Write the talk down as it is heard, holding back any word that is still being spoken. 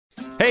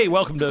Hey,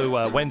 welcome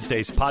to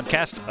Wednesday's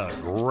podcast. A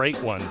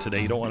great one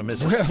today. You don't want to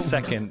miss a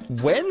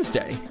second.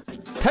 Wednesday?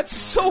 That's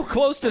so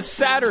close to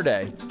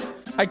Saturday.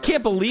 I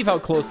can't believe how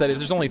close that is.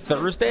 There's only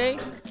Thursday,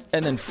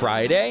 and then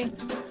Friday,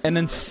 and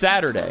then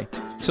Saturday.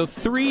 So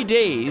 3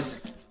 days,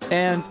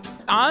 and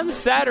on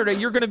Saturday,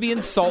 you're going to be in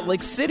Salt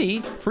Lake City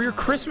for your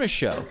Christmas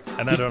show.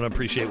 And I don't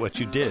appreciate what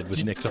you did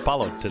with Nick Di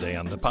Paolo today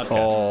on the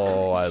podcast.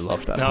 Oh, I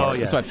love that part.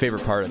 Yeah. It's my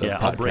favorite part of the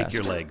podcast. I'll break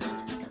your legs.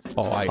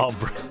 I'll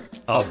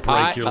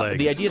break your legs.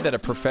 The idea that a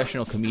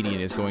professional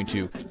comedian is going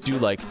to do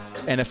like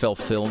NFL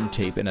film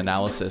tape and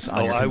analysis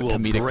on your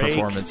comedic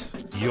performance.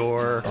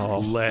 Your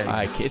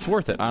legs. It's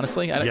worth it,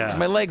 honestly.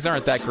 My legs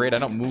aren't that great. I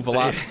don't move a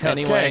lot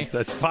anyway. Okay,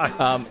 that's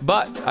fine.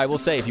 But I will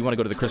say, if you want to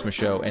go to the Christmas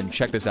show and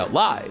check this out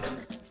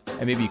live,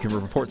 and maybe you can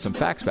report some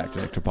facts back to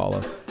Nick Di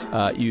Paolo,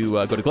 you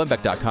go to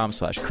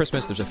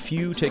glennbeck.com/Christmas. There's a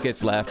few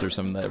tickets left. There's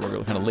some that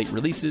were kind of late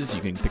releases. You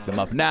can pick them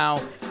up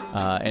now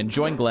and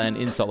join Glenn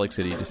in Salt Lake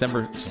City,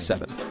 December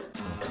 7th.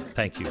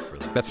 Thank you for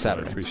that. That's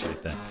Saturday. I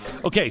appreciate that.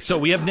 Okay, so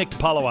we have Nick Di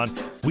Paolo on.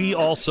 We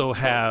also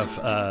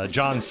have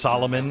John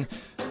Solomon.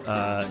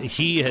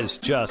 He has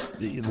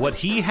what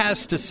he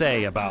has to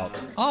say about,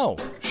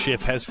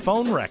 Schiff has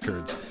phone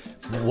records,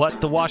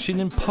 what the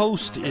Washington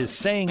Post is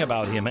saying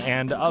about him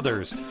and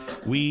others.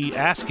 We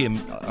ask him,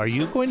 are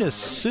you going to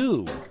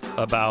sue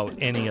about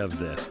any of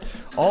this?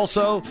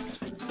 Also,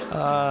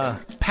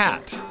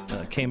 Pat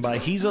came by.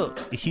 He's a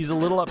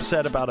little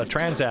upset about a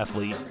trans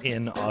athlete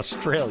in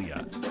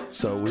Australia.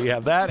 So we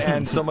have that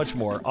and so much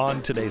more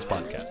on today's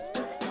podcast.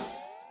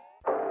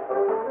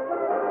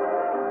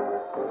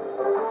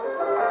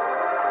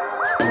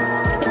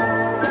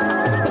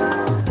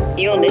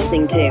 You're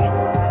listening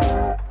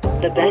to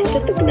the best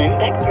of the Glenn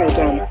Beck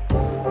program.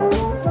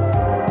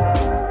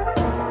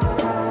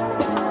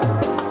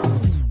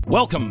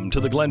 Welcome to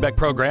the Glenn Beck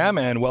program,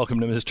 and welcome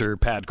to Mr.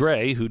 Pat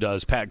Gray, who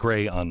does Pat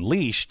Gray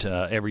Unleashed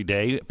every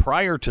day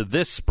prior to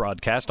this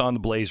broadcast on the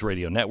Blaze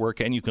Radio Network,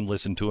 and you can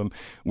listen to him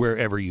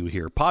wherever you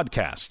hear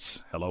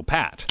podcasts. Hello,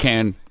 Pat.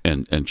 Can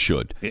and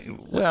should.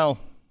 Well,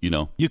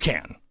 you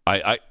can.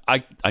 I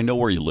know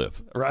where you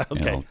live. Right.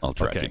 Okay. I'll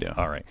track you down.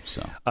 All right.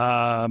 So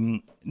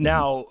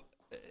now,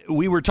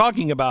 we were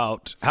talking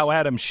about how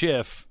Adam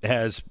Schiff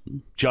has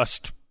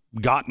just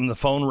gotten the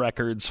phone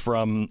records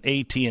from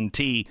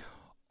AT&T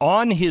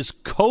on his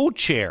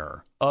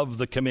co-chair of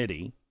the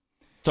committee.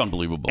 It's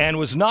unbelievable. And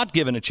was not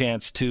given a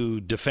chance to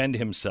defend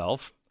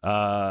himself.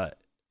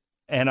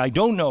 And I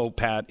don't know,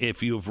 Pat,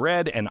 if you've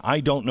read, and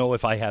I don't know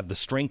if I have the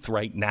strength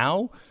right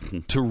now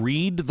to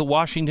read the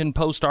Washington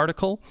Post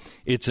article.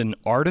 It's an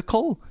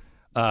article,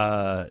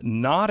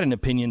 not an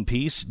opinion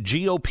piece.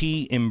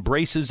 GOP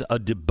embraces a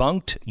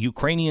debunked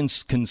Ukrainian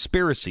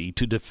conspiracy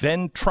to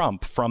defend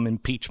Trump from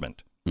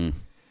impeachment.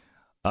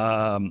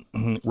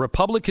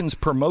 Republicans'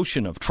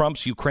 promotion of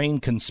Trump's Ukraine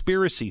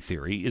conspiracy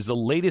theory is the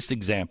latest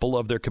example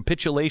of their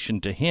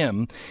capitulation to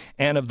him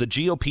and of the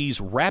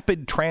GOP's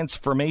rapid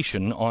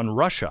transformation on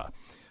Russia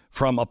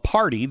from a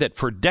party that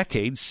for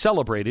decades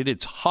celebrated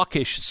its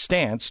hawkish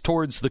stance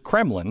towards the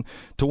Kremlin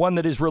to one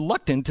that is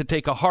reluctant to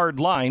take a hard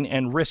line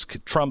and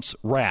risk Trump's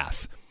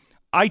wrath.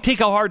 I take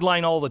a hard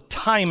line all the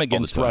time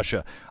against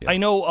Russia. Yeah. I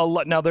know a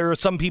lot. Now, there are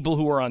some people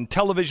who are on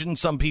television,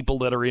 some people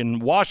that are in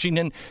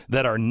Washington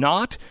that are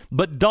not.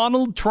 But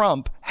Donald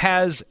Trump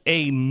has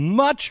a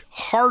much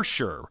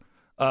harsher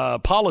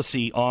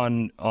policy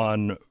on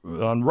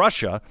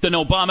Russia than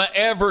Obama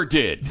ever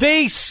did.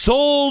 They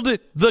sold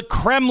the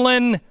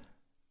Kremlin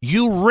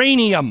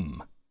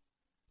uranium.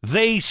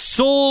 They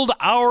sold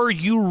our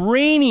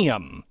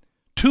uranium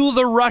to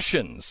the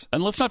Russians.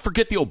 And let's not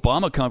forget the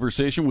Obama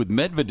conversation with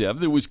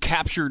Medvedev that was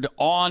captured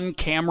on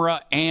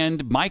camera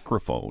and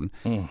microphone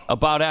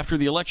about after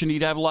the election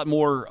he'd have a lot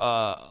more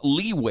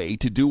leeway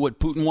to do what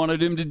Putin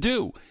wanted him to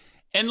do.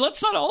 And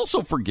let's not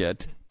also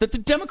forget that the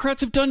Democrats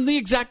have done the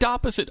exact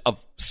opposite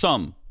of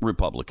some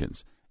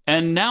Republicans.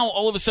 And now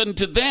all of a sudden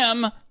to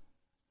them,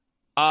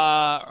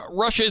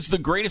 Russia is the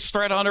greatest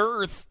threat on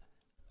earth.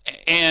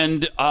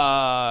 And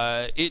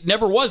it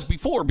never was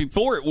before.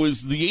 Before it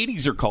was the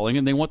 80s are calling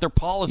and they want their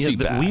policy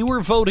back. We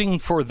were voting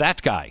for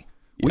that guy.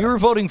 Yeah. We were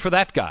voting for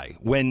that guy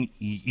when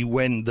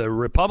the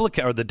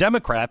Republican or the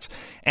Democrats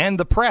and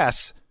the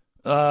press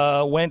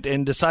went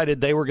and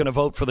decided they were going to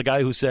vote for the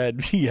guy who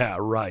said, "Yeah,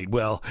 right.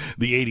 Well,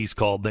 the '80s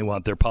called. They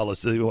want their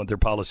policy. They want their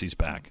policies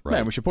back." Right.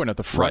 And we should point out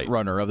the front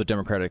runner of the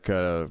Democratic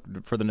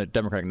for the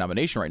Democratic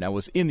nomination right now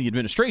was in the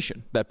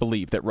administration that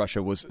believed that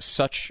Russia was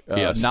such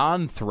a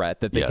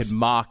non-threat that they could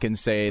mock and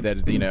say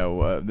that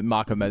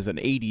mock him as an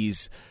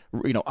 '80s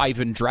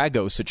Ivan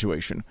Drago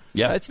situation.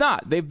 Yeah, it's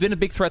not. They've been a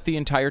big threat the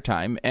entire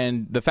time,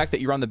 and the fact that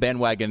you're on the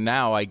bandwagon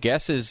now, I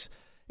guess, is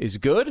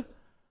good.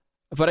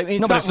 But I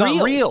mean, it's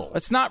not real.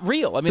 It's not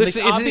real. I mean, it's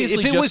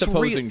obviously just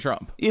opposing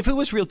Trump. If it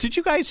was real, did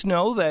you guys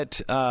know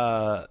that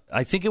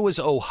I think it was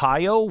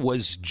Ohio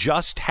was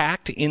just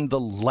hacked in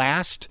the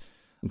last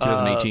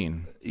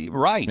 2018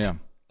 election?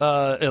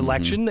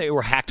 They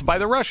were hacked by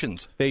the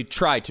Russians. They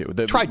tried to.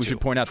 We should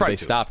point out that they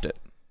stopped it.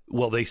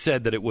 Well, they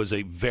said that it was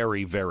a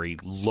very, very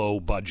low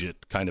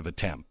budget kind of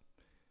attempt.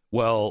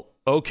 well,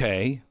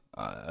 okay,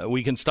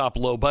 we can stop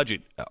low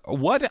budget.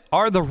 What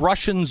are the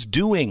Russians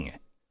doing?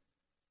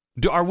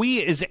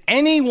 Is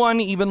anyone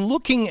even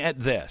looking at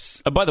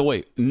this? By the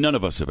way, none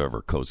of us have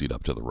ever cozied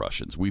up to the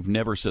Russians. We've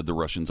never said the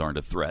Russians aren't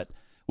a threat.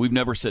 We've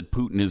never said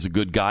Putin is a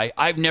good guy.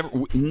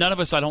 None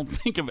of us, I don't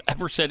think, have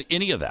ever said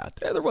any of that.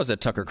 Yeah, there was a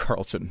Tucker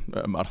Carlson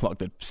monologue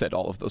that said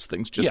all of those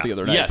things just the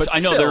other night. Yes, but I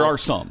know there are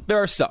some.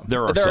 There are some.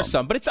 There are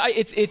some. But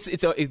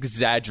it's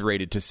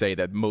exaggerated to say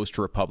that most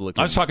Republicans.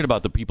 I was talking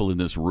about the people in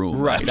this room.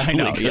 Right, actually,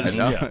 I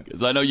know.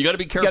 Because I know you got to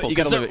be careful. You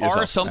gotta there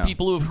are some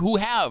people who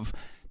have.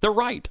 They're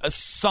right.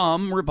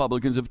 Some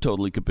Republicans have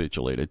totally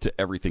capitulated to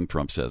everything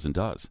Trump says and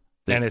does.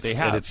 They just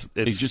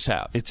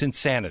have. It's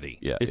insanity.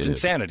 Yeah, it's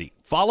insanity.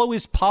 Follow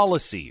his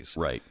policies.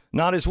 Right.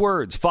 Not his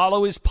words.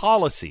 Follow his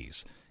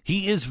policies.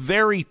 He is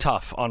very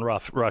tough on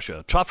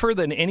Russia. Tougher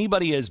than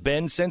anybody has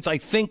been since, I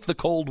think, the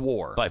Cold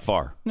War. By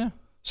far. Yeah.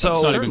 So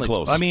it's not even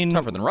close. I mean,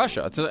 tougher than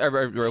Russia. It's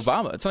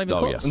Obama. It's not even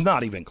close. Yes.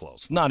 Not even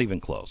close. Not even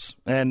close.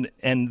 And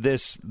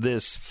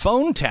this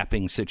phone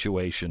tapping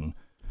situation,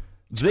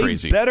 they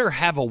crazy. Better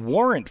have a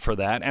warrant for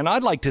that. And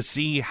I'd like to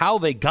see how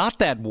they got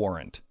that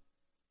warrant.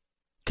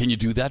 Can you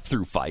do that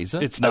through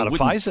FISA? It's not a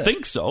FISA. I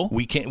think so.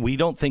 We can't. We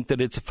don't think that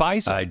it's a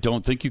FISA. I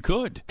don't think you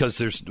could, because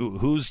there's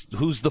who's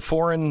the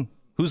foreign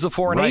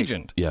right.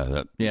 agent.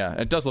 Yeah,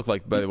 it does look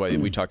like. By the way,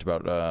 we talked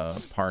about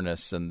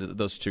Parnas and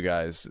those two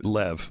guys,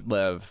 Lev,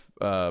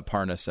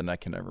 Parnas, and I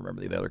can never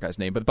remember the other guy's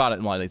name. But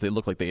bottom line, they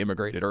look like they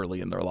immigrated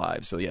early in their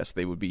lives. So yes,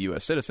 they would be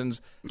U.S.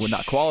 citizens. Would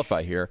not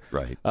qualify here.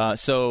 Right.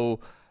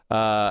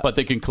 But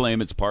they can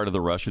claim it's part of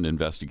the Russian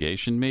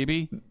investigation,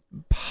 maybe.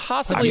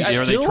 Possibly.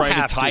 Are they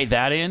trying to tie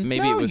that in?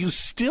 Maybe you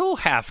still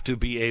have to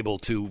be able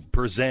to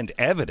present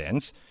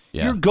evidence.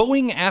 Yeah. You're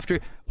going after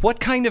what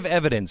kind of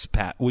evidence,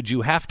 Pat, would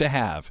you have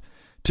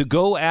to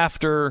go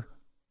after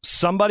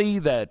somebody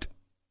that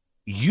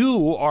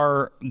you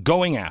are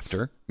going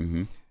after,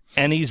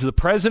 and he's the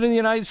president of the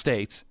United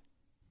States,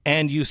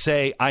 and you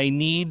say, I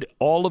need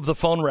all of the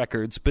phone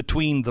records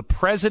between the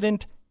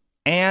president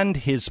and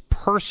his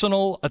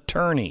personal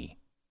attorney?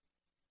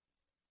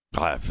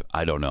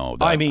 I don't know.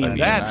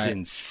 That's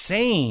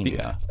insane.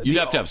 Yeah, you'd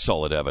have to have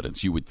solid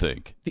evidence, you would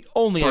think. The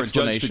only for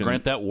explanation a judge to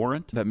grant that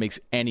warrant that makes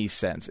any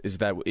sense is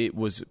that it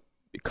was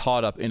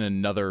caught up in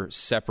another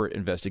separate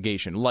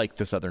investigation, like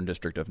the Southern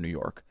District of New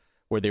York,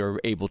 where they were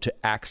able to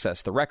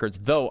access the records.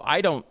 Though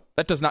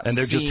that does not. And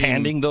they're just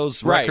handing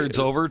those right. records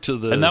over to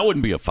the. And that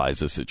wouldn't be a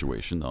FISA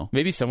situation, though.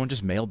 Maybe someone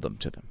just mailed them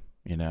to them.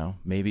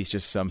 Maybe it's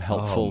just some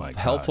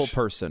helpful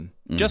person.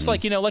 Just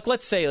like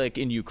let's say like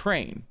in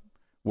Ukraine,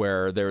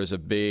 where there's a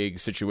big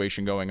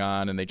situation going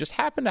on, and they just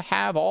happen to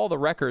have all the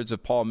records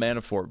of Paul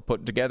Manafort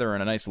put together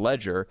in a nice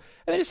ledger,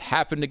 and they just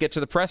happen to get to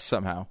the press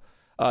somehow.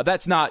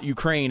 That's not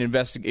Ukraine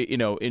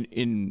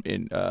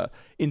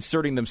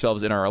inserting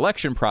themselves in our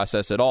election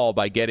process at all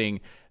by getting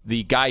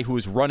the guy who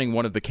was running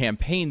one of the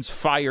campaigns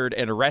fired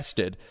and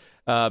arrested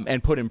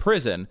and put in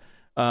prison.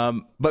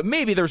 But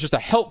maybe there was just a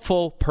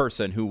helpful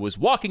person who was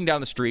walking down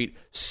the street,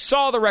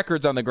 saw the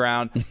records on the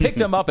ground, picked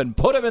them up, and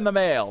put them in the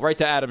mail right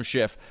to Adam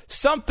Schiff.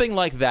 Something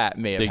like that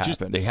may have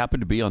happened. They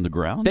happened to be on the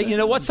ground? You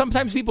know what?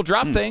 Sometimes people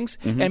drop things,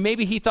 and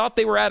maybe he thought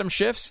they were Adam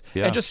Schiff's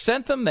and just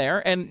sent them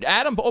there. And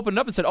Adam opened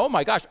up and said, oh,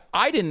 my gosh,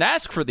 I didn't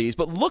ask for these,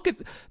 but look at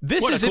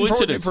this. Is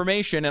important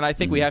information, and I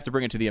think we have to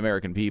bring it to the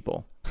American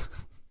people.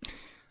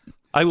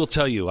 I will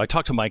tell you, I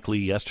talked to Mike Lee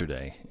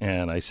yesterday,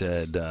 and I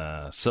said,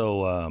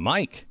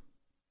 Mike,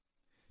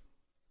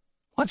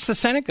 what's the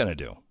Senate going to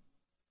do?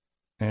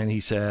 And he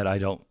said, I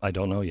don't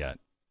know yet.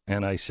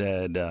 And I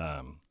said,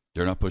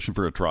 they're not pushing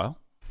for a trial?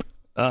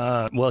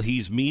 Well,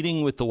 he's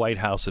meeting with the White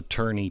House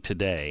attorney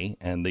today,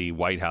 and the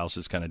White House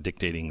is kind of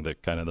dictating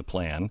the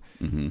plan.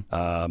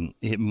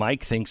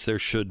 Mike thinks there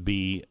should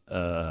be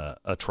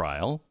a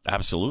trial.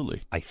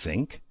 Absolutely, I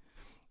think.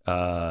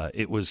 I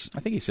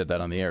think he said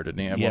that on the air, didn't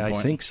he? At one point?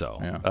 I think so.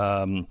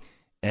 Yeah.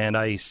 And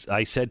I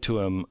said to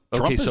him,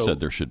 Trump has said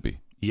there should be.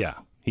 Yeah,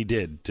 he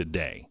did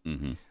today.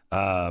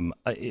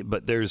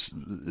 But there's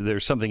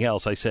something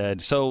else. I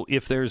said, so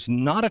if there's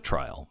not a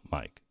trial,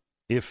 Mike,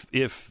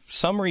 if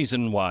some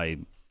reason why,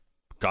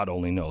 God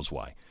only knows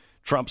why,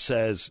 Trump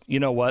says, you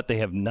know what, they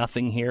have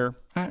nothing here,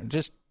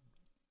 just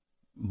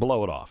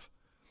blow it off,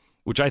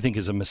 which I think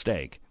is a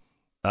mistake.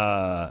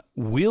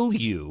 Will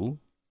you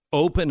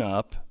open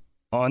up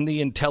on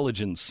the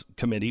Intelligence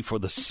Committee for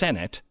the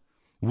Senate?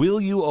 Will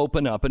you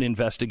open up an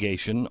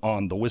investigation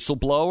on the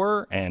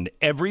whistleblower and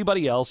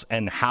everybody else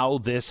and how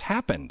this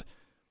happened?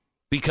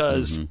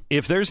 Because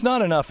if there's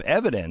not enough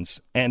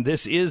evidence, and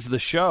this is the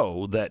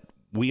show that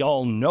we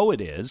all know it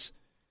is,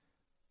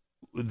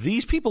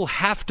 these people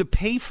have to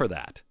pay for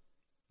that.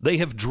 They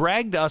have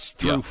dragged us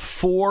through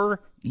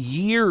 4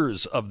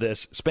 years of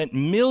this, spent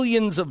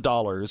millions of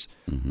dollars,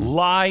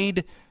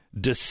 lied,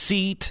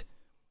 deceit,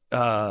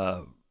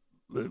 hiding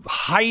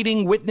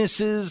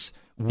witnesses,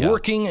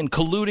 working and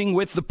colluding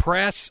with the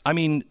press. I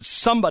mean,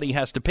 somebody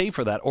has to pay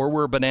for that, or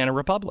we're a banana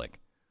republic.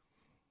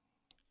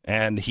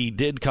 And he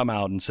did come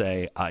out and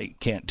say, I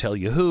can't tell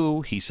you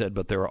who. He said,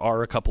 but there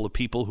are a couple of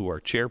people who are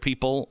chair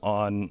people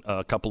on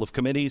a couple of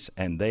committees,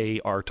 and they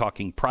are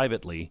talking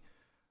privately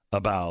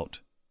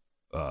about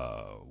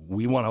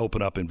we want to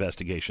open up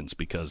investigations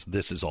because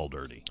this is all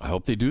dirty. I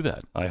hope they do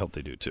that. I hope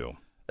they do, too.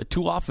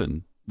 Too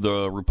often,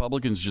 the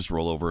Republicans just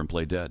roll over and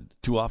play dead.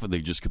 Too often,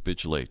 they just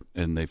capitulate,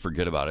 and they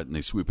forget about it, and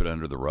they sweep it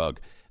under the rug.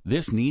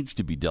 This needs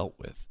to be dealt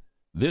with.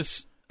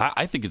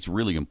 I think it's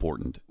really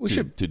important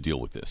to deal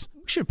with this.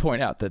 We should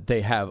point out that they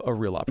have a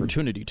real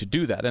opportunity to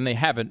do that, and they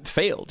happen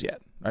failed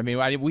yet. I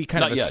mean, we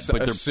kind of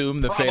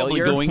assume the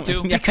failure. Going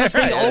to. Because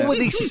they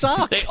always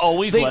suck. They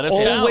always let us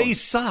down. They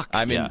always suck.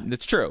 I mean,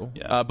 it's true.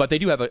 Yeah. But they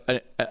do have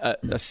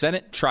a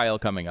Senate trial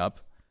coming up,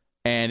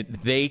 and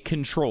they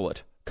control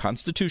it.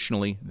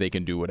 Constitutionally, they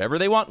can do whatever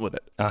they want with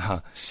it.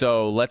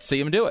 So let's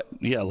see them do it.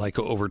 Yeah, like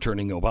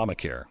overturning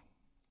Obamacare.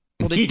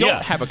 Well, they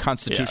don't have a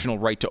constitutional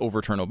right to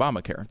overturn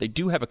Obamacare. They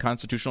do have a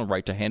constitutional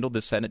right to handle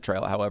this Senate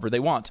trial however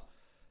they want.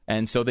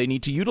 And so they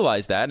need to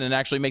utilize that and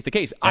actually make the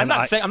case. I'm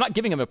not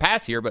giving them a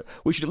pass here, but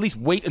we should at least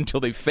wait until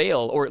they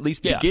fail, or at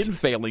least begin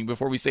failing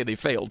before we say they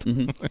failed.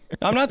 Mm-hmm.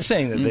 I'm not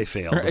saying that they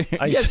failed.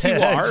 Yes, you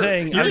are.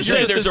 You're just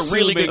saying there's a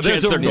really good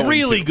chance they're going to. There's a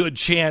really good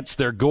chance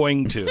they're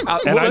going to.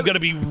 And I'm going to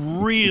be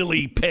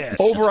really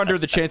pissed. Over under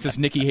the chances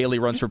Nikki Haley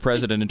runs for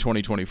president in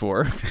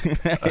 2024.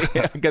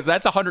 Because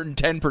that's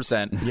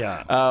 110%.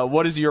 Yeah.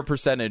 What is your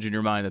percentage in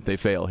your mind that they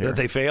fail here? That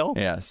they fail?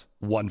 Yes.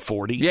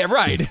 140. Yeah,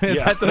 right.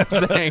 That's what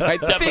I'm saying.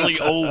 Definitely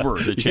over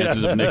the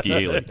chances of Nikki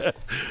Haley.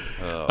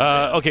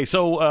 Okay,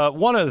 so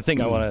one other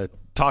thing I want to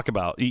talk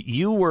about.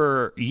 You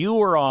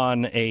were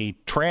on a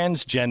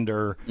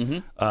transgender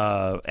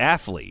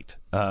athlete,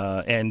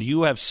 and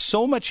you have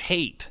so much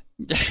hate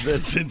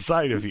that's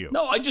inside of you.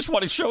 No, I just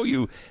want to show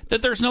you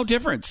that there's no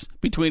difference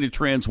between a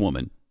trans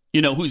woman,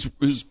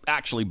 who's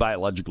actually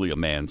biologically a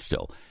man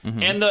still,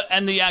 and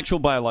the actual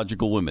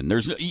biological woman.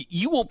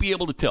 You won't be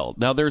able to tell.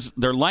 Now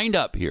they're lined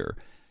up here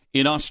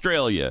in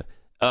Australia.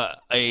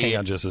 Hang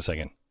on just a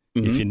second.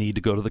 If you need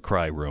to go to the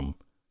cry room,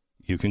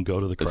 you can go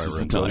to the cry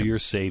room. Go to your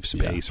safe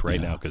space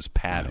now, because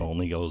Pat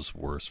only goes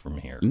worse from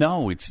here.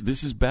 No,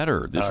 this is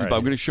better. I'm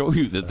going to show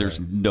you that there's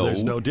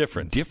no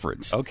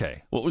difference.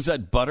 Okay. What was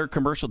that butter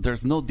commercial?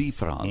 There's no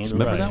difference.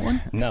 Remember that one?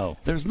 No.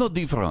 There's no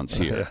difference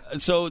here.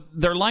 So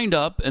they're lined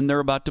up, and they're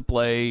about to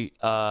play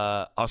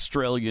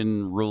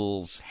Australian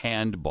rules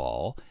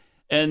handball.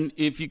 And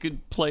if you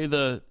could play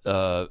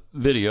the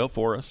video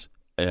for us.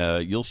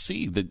 You'll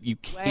see that you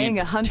can't weighing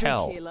 100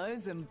 tell.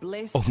 Kilos and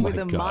blessed with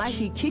a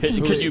mighty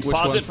kicking. Can you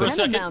pause it for a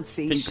second?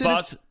 Can you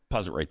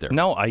pause it right there?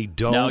 No, I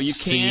don't. No, you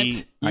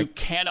can't. You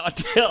cannot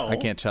tell. I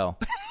can't tell.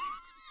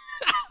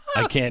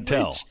 I can't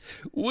tell.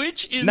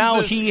 Which is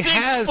now the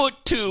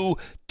 6'2",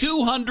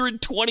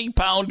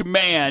 220-pound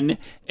man,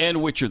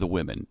 and which are the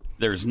women?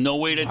 There's no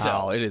way to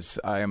tell. It is.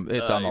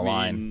 It's on the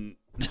line.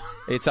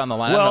 It's on the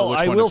line. Well,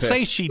 I will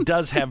say she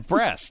does have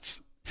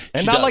breasts.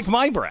 And not like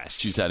my breasts.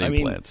 She's had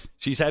implants.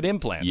 She's had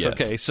implants. Yes.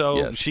 Okay,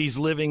 so she's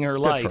living her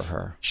life. Good for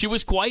her. She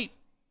was quite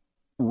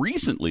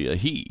recently a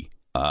he.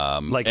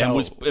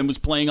 Was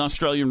playing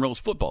Australian rules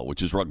football,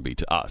 which is rugby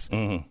to us.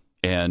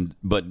 Mm-hmm.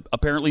 But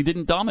apparently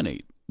didn't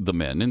dominate the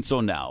men, and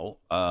so now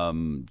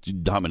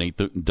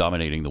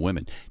dominating the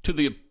women to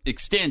the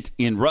extent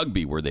in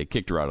rugby where they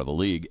kicked her out of the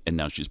league, and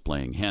now she's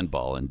playing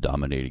handball and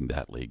dominating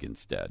that league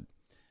instead.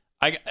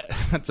 I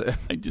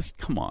just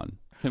come on.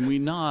 Can we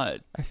not?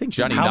 I think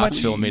Johnny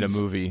Knoxville made a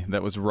movie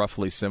that was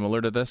roughly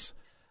similar to this,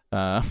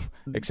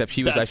 except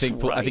he was. I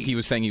think he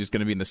was saying he was going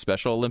to be in the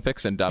Special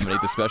Olympics and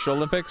dominate the Special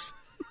Olympics.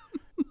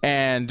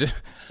 And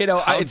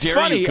it's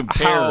funny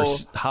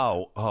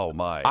how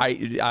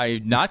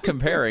I'm not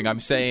comparing.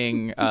 I'm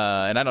saying,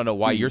 and I don't know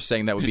why you're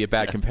saying that would be a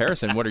bad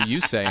comparison. What are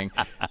you saying?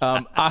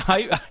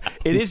 It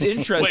is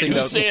interesting.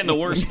 Wait, who's saying the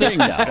worst thing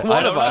now?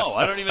 One of us.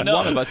 I don't even know.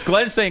 One of us.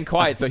 Glenn's saying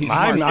quiet, so he's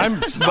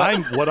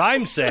smart. What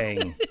I'm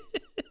saying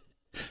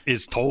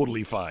is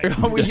totally fine.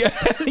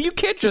 You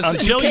can't just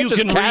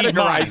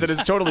categorize it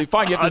as totally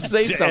fine. You have to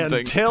say something.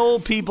 Until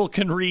people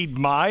can read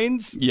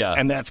minds,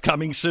 and that's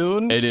coming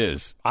soon. It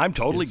is. I'm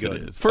totally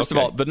good. First of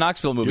all, the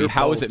Knoxville movie,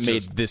 how is it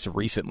made this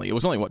recently? It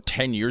was only,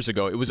 10 years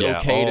ago. It was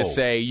okay to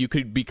say you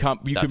could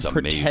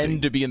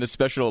pretend to be in the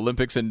Special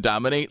Olympics and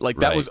dominate.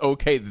 That was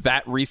okay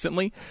that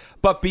recently.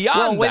 But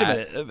beyond wait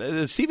a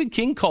minute. Stephen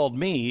King called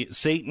me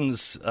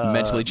Satan's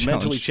mentally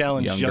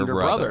challenged younger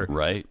brother.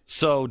 Right.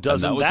 So that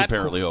was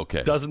apparently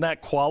okay. Doesn't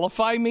that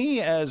qualify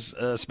me as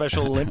a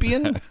Special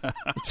Olympian?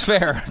 It's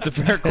fair. It's a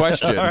fair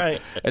question. All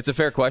right. It's a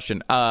fair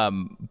question.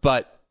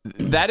 But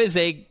that is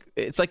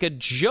it's like a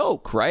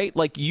joke, right?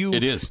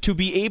 It is. To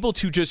be able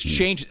to just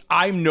change,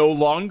 I'm no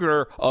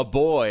longer a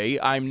boy,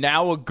 I'm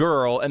now a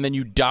girl, and then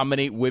you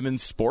dominate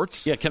women's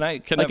sports. Yeah,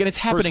 and it's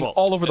happening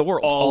all over the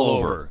world. All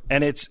over.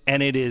 And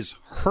it is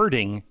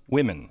hurting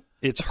women.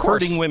 It's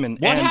hurting women.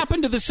 What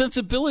happened to the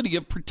sensibility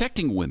of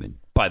protecting women,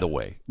 by the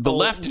way? The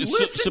left is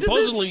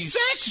supposedly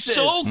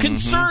so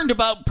concerned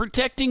about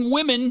protecting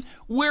women.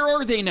 Where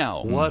are they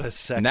now? What a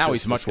sexist. Now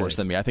he's much worse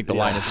than me. I think the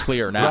line is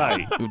clear now.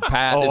 Right.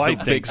 Pat is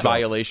the big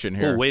violation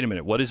here. Oh, wait a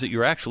minute. What is it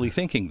you're actually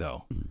thinking,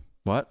 though?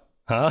 What?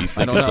 Huh? He's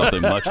thinking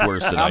something much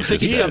worse than I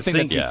just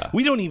said.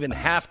 We don't even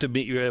have to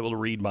be able to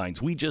read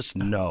minds. We just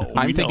know.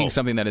 I'm thinking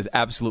something that is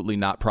absolutely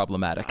not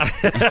problematic.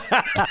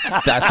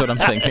 That's what I'm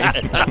thinking.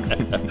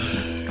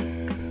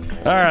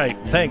 All right.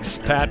 Thanks,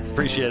 Pat.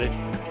 Appreciate it.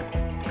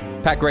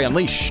 Pat Gray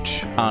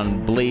Unleashed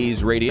on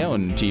Blaze Radio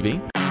and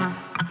TV.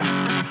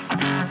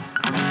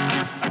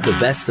 The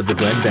best of the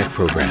Glenn Beck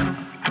program.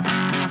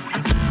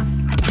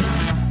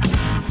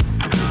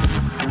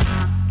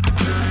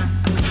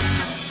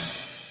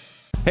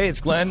 Hey,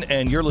 it's Glenn,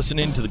 and you're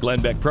listening to the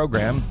Glenn Beck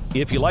program.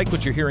 If you like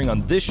what you're hearing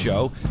on this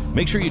show,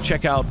 make sure you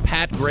check out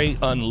Pat Gray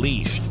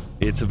Unleashed.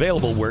 It's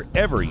available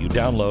wherever you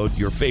download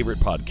your favorite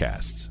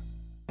podcasts.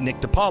 Nick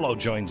Di Paolo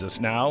joins us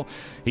now.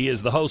 He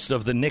is the host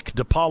of the Nick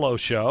Di Paolo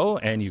Show,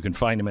 and you can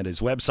find him at his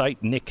website,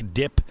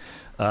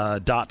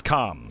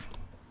 nickdip.com.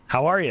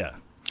 How are you?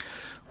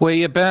 Where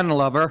you been,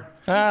 lover?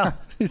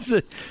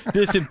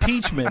 This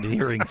impeachment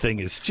hearing thing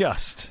is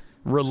just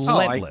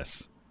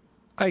relentless.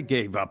 I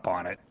gave up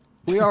on it.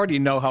 We already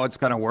know how it's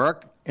going to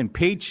work.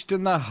 Impeached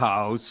in the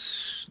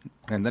House,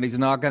 and then he's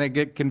not going to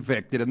get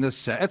convicted in the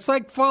Senate. It's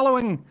like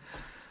following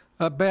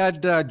a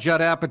bad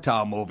Judd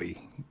Apatow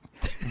movie.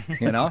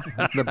 You know,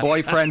 the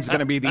boyfriend's going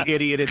to be the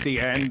idiot at the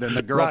end, and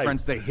the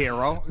girlfriend's the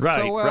hero.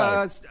 So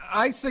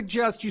I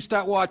suggest you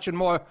start watching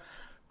more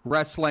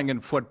wrestling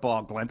and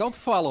football, Glenn. Don't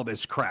follow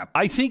this crap.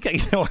 I think, I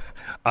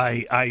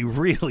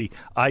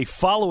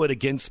follow it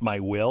against my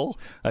will.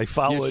 I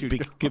follow it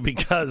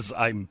because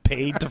I'm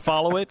paid to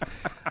follow it.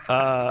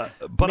 But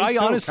I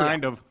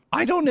honestly,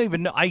 I don't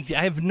even know. I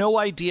have no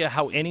idea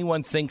how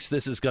anyone thinks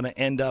this is going to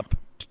end up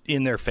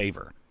in their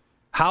favor.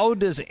 How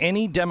does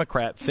any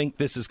Democrat think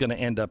this is going to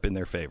end up in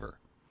their favor?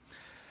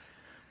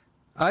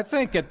 I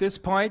think at this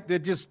point they're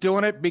just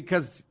doing it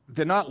because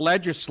they're not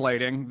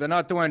legislating. They're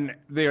not doing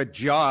their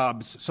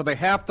jobs, so they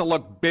have to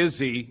look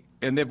busy,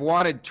 and they've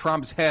wanted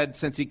Trump's head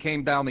since he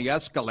came down the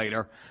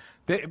escalator.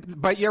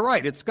 But you're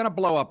right, it's going to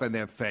blow up in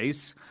their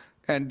face.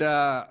 And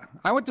I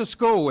went to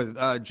school with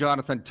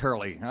Jonathan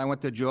Turley. I went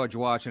to George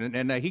Washington,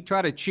 and he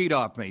tried to cheat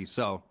off me,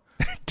 so...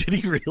 Did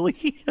he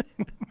really?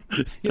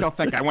 You don't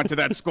think I went to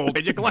that school,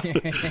 did you, Glenn?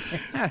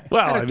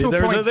 Well, I mean,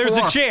 there's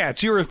a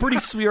chance. You're a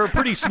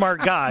pretty smart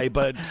guy,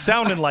 but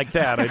sounding like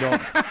that, I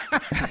don't.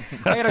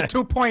 I had a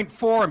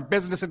 2.4 in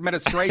business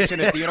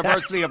administration at the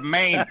University of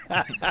Maine,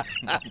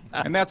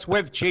 and that's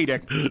with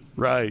cheating.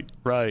 Right.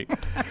 But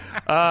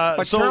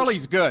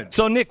Charlie's good.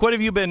 So, Nick, what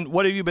have you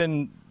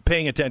been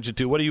paying attention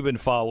to? What have you been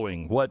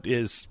following? What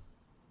is?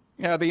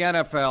 Yeah, the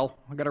NFL.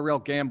 I got a real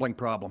gambling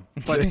problem,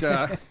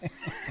 but.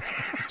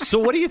 So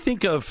what do you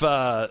think of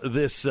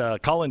this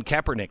Colin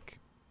Kaepernick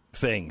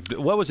thing?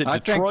 What was it?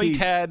 Detroit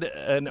had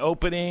an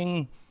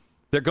opening.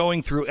 They're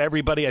going through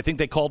everybody. I think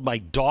they called my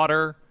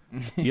daughter.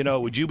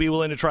 Would you be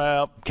willing to try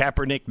out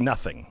Kaepernick?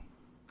 Nothing.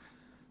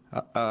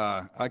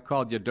 I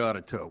called your daughter,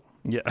 too.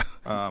 Yeah.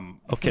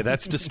 Okay,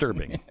 that's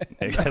disturbing.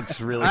 That's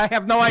really. I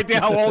have no idea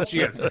how old she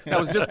is. That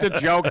was just a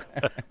joke.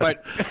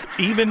 But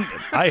even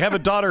I have a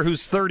daughter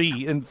who's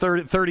 30 and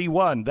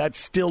 31. That's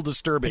still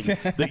disturbing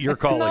that you're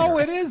calling her. No,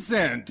 it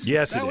isn't.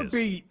 Yes, that it would is.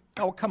 Be.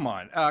 Oh, come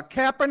on.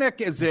 Kaepernick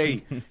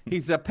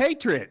he's a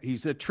patriot.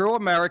 He's a true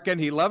American.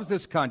 He loves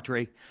this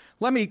country.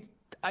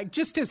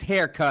 Just his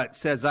haircut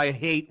says I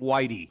hate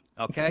Whitey.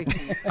 Okay,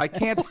 I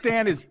can't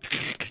stand his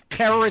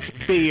terrorist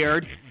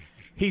beard.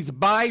 He's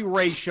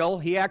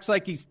biracial. He acts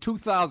like he's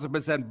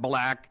 2,000%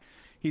 black.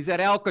 He's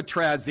at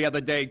Alcatraz the other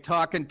day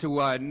talking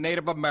to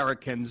Native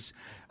Americans.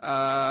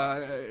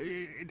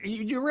 Did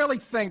you really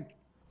think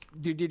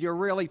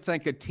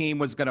a team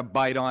was going to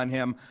bite on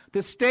him? The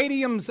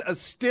stadiums are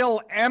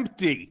still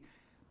empty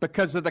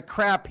because of the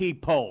crap he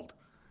pulled.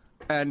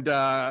 And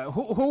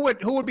who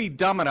would be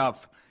dumb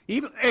enough?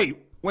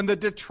 When the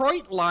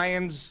Detroit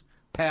Lions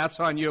pass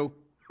on you.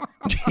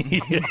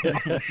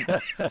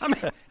 I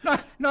mean,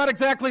 not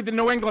exactly the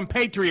New England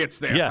Patriots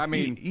there. Yeah. I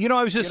mean,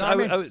 I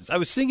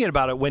was thinking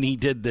about it when he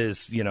did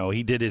this,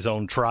 he did his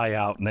own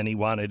tryout and then he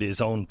wanted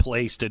his own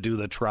place to do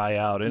the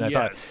tryout. And I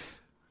thought,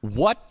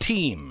 what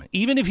team,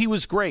 even if he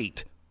was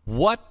great,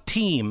 what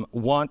team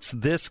wants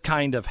this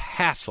kind of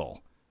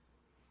hassle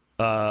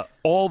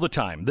all the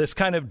time, this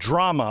kind of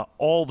drama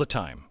all the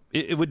time?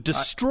 It would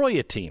destroy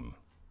a team.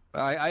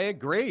 I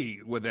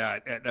agree with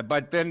that.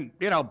 But then,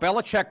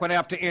 Belichick went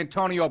after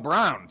Antonio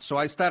Brown, so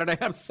I started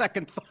to have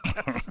second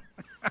thoughts.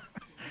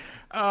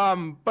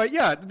 But,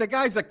 yeah, the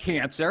guy's a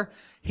cancer.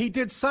 He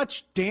did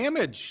such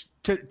damage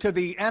to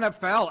the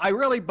NFL. I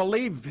really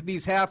believe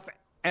these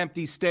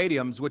half-empty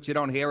stadiums, which you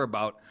don't hear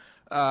about,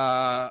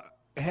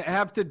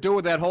 have to do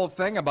with that whole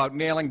thing about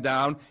nailing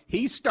down.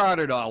 He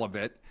started all of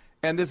it,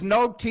 and there's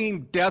no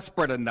team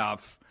desperate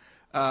enough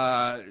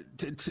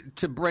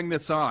to bring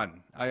this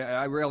on.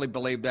 I really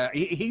believe that.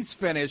 He's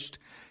finished.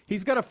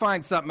 He's got to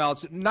find something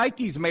else.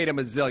 Nike's made him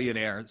a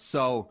zillionaire.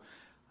 So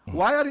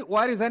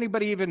why does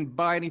anybody even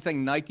buy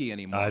anything Nike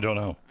anymore? I don't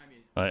know.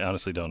 I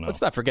honestly don't know.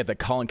 Let's not forget that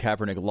Colin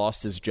Kaepernick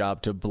lost his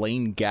job to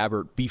Blaine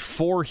Gabbert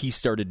before he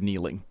started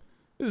kneeling.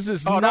 This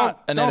is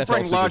not an NFL Don't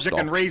bring superstar. logic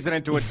and reason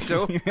into it,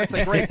 Stu. That's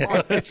a great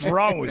point. What's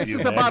wrong with you?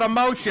 This is about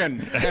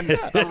emotion and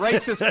the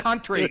racist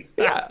country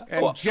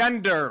and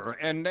gender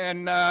and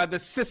the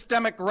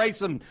systemic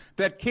racism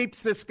that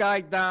keeps this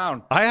guy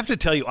down. I have to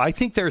tell you, I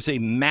think there's a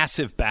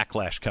massive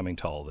backlash coming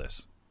to all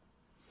this.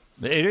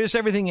 It is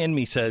everything in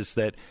me says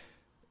that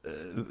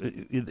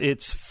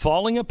it's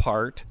falling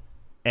apart,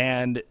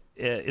 and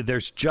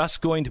there's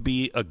just going to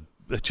be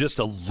just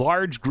a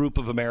large group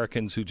of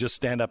Americans who just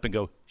stand up and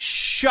go,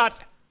 shut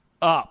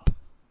up.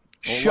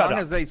 As long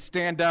as they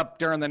stand up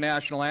during the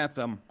national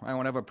anthem, I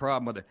won't have a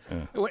problem with it.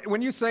 Yeah.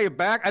 When you say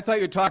back, I thought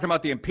you were talking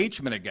about the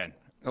impeachment again.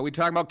 Are we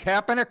talking about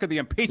Kaepernick or the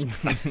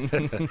impeachment?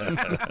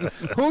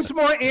 Who's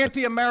more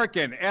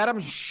anti-American,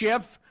 Adam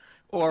Schiff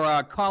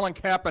or Colin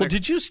Kaepernick? Well,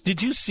 did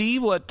you see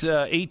what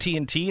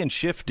AT&T and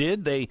Schiff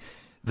did? They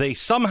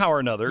somehow or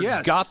another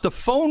got the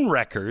phone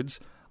records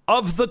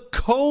of the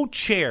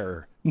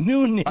co-chair,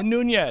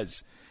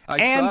 Nunes,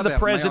 and the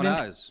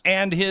president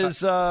and his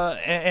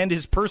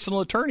personal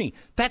attorney.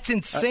 That's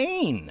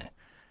insane.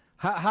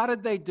 How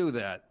did they do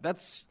that?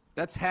 That's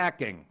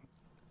hacking.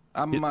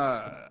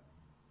 The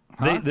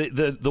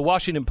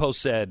Washington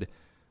Post said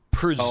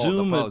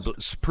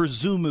presumably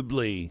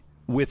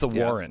with a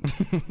warrant.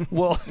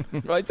 Well,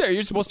 right there,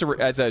 you're supposed to,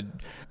 as a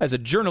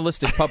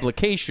journalistic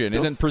publication,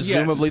 isn't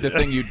presumably the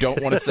thing you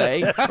don't want to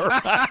say?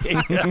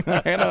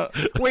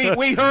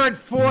 We heard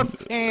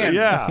fourthhand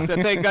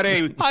that they got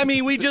I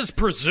mean, we just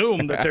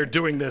presume that they're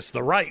doing this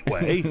the right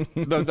way.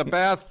 The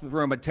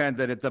bathroom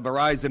attendant at the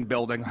Verizon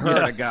building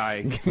heard a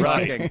guy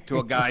talking to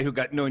a guy who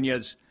got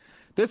Nunes.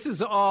 This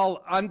is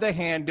all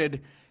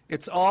underhanded.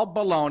 It's all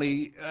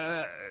baloney.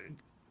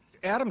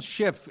 Adam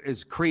Schiff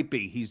is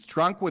creepy. He's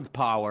drunk with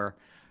power.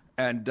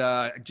 And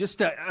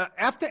after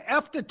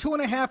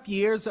 2.5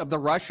 years of the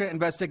Russia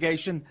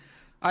investigation,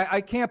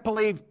 I can't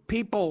believe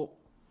people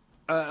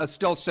are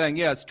still saying,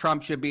 yes,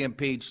 Trump should be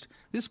impeached.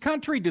 This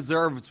country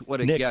deserves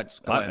what it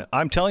gets.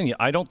 I'm telling you,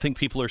 I don't think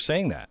people are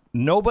saying that.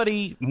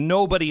 Nobody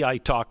I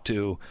talked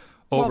to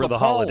over the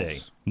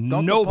holiday,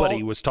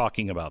 nobody was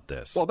talking about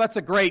this. Well, that's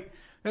a great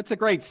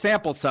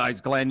sample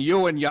size, Glenn.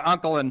 You and your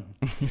uncle and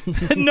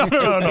no.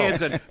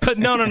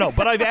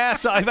 But I've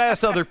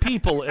asked other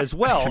people as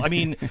well. I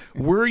mean,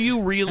 were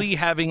you really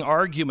having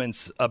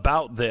arguments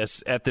about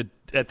this at the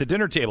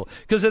dinner table?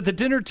 Because at the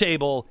dinner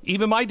table,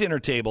 even my dinner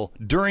table,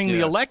 during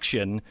the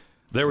election,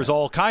 there was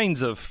all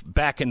kinds of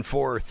back and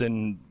forth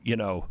and,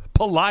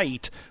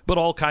 polite, but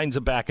all kinds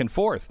of back and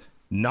forth.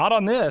 Not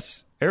on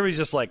this. Everybody's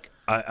just like,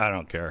 I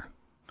don't care.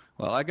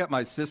 Well, I got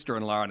my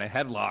sister-in-law in a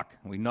headlock.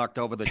 We knocked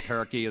over the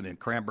turkey and the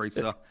cranberry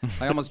sauce.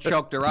 I almost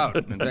choked her out,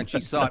 and then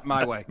she saw it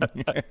my way.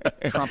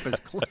 Trump is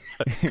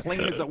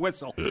clean as a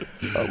whistle.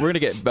 We're going to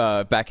get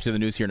back to the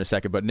news here in a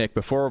second, but Nick,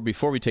 before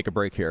we take a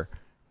break here,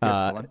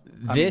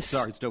 this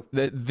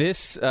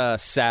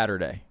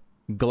Saturday,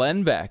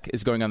 Glenn Beck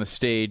is going on the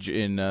stage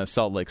in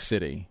Salt Lake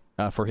City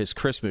for his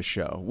Christmas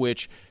show,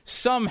 which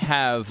some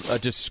have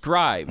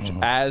described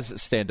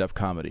as stand-up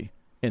comedy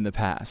in the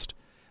past.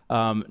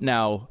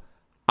 Now,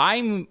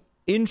 I'm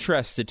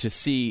interested to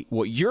see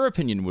what your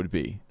opinion would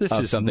be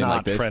of something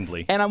like this. This is not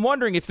friendly. And I'm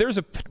wondering if there's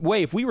a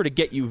way, if we were to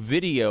get you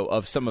video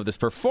of some of this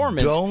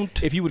performance,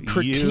 if you would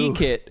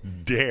critique it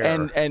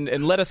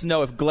and let us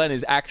know if Glenn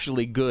is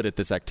actually good at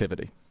this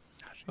activity.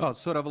 Oh,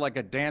 sort of like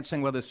a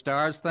Dancing with the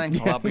Stars thing?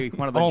 Well, I'll be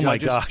one of the judges. My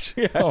gosh.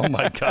 Oh,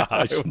 my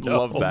gosh. I would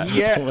love that.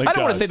 Yeah. I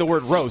don't want to say the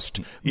word roast,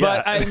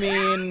 but I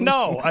mean...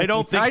 No, I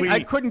don't think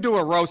I couldn't do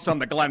a roast on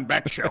the Glenn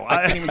Beck show.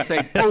 I can't even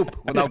say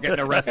poop without getting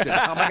arrested.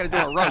 How am I going to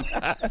do a roast?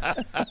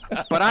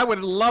 But I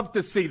would love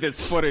to see this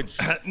footage.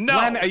 No.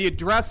 Glenn, are you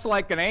dressed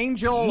like an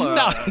angel?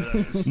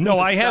 No,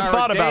 I have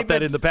thought about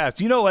that in the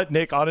past. You know what,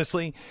 Nick,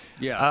 honestly?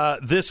 Yeah.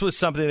 This was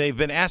something they've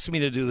been asking me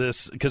to do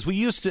this because I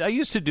used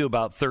to do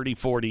about 30,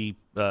 40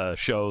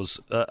 shows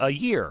a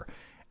year.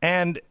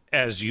 And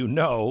as you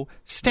know,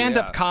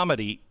 stand-up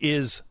comedy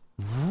is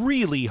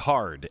really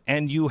hard,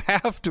 and you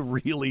have to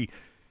really,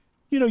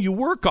 you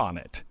work on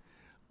it.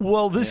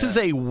 Well, this is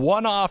a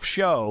one-off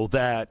show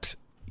that,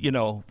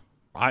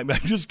 I'm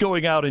just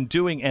going out and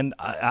doing, and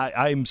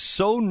I'm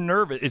so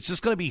nervous. It's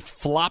just going to be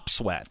flop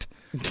sweat.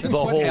 That's the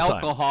what whole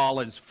alcohol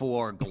time. Is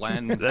for,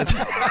 Glenn. That's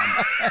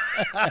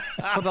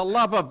for the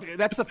love of.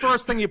 That's the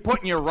first thing you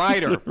put in your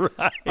rider.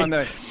 Right.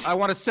 I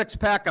want a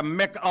 6-pack of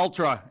Mick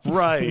Ultra.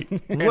 Right.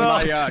 In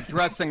my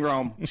dressing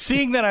room.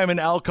 Seeing that I'm an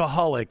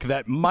alcoholic,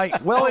 that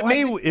might. Well,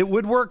 it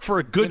would work for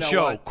a good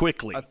show what?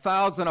 quickly.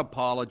 1,000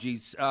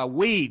 apologies.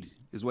 Weed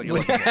is what you're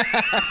looking at.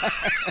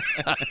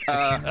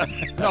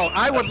 No,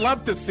 I would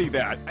love to see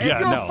that. You're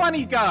a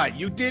funny guy.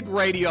 You did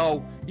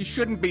radio. You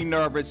shouldn't be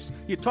nervous.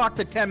 You talk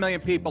to 10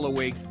 million people a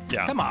week.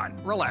 Yeah. Come on,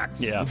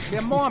 relax. Yeah.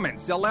 They're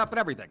Mormons. They'll laugh at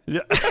everything.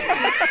 Yeah.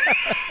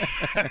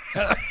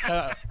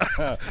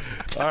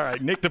 All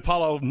right, Nick Di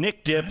Paolo,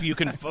 Nick Dip. You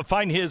can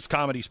find his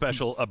comedy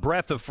special, A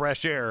Breath of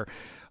Fresh Air.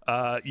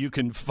 You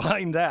can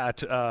find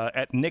that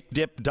at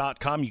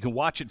nickdip.com. You can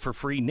watch it for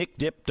free,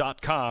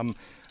 nickdip.com.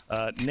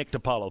 Nick Di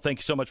Paolo, thank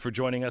you so much for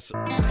joining us.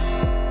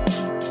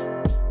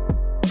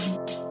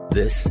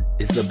 This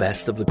is the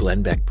Best of the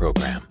Glenn Beck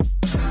program.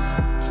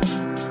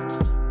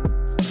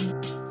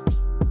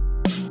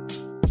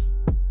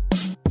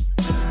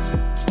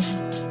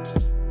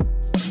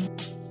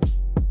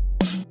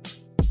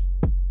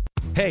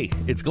 Hey,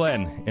 it's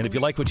Glenn, and if you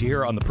like what you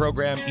hear on the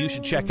program, you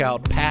should check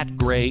out Pat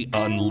Gray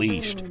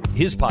Unleashed.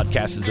 His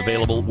podcast is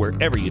available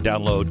wherever you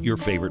download your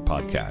favorite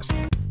podcast.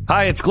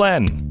 Hi, it's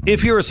Glenn.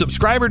 If you're a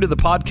subscriber to the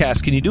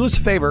podcast, can you do us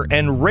a favor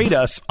and rate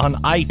us on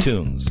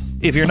iTunes?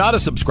 If you're not a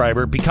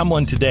subscriber, become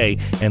one today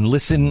and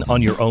listen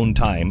on your own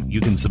time. You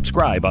can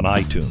subscribe on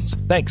iTunes.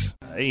 Thanks.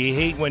 I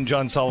hate when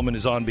John Solomon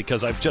is on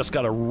because I've just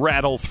got to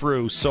rattle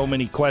through so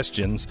many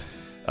questions.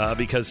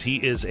 Because he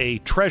is a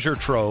treasure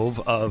trove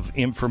of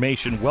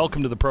information.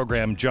 Welcome to the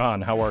program,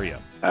 John. How are you?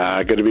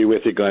 Good to be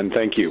with you, Glenn.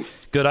 Thank you.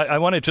 Good. I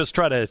want to just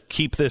try to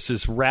keep this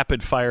as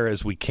rapid fire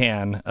as we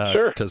can.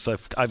 Sure. Because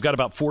I've got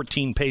about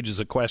 14 pages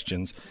of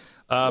questions.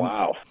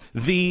 Wow.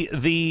 The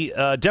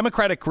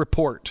Democratic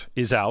report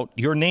is out.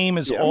 Your name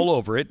is all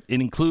over it. It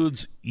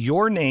includes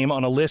your name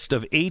on a list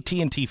of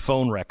AT&T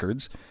phone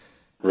records.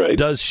 Right.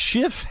 Does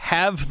Schiff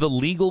have the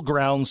legal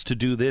grounds to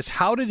do this?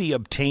 How did he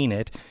obtain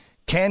it?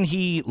 Can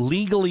he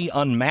legally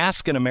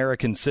unmask an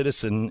American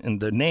citizen in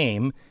the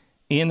name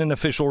in an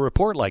official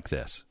report like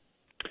this?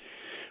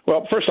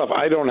 Well, first off,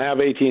 I don't have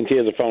AT&T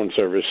as a phone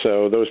service,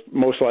 so those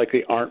most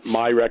likely aren't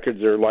my records.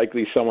 They're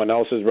likely someone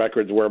else's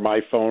records where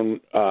my phone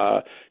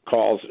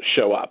calls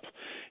show up.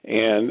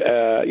 And,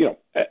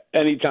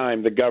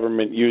 anytime the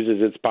government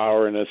uses its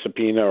power in a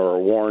subpoena or a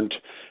warrant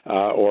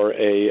or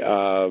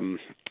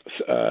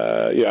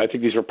I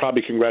think these were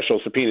probably congressional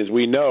subpoenas.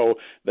 We know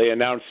they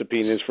announced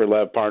subpoenas for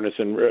Lev Parnas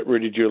and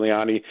Rudy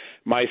Giuliani.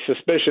 My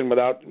suspicion,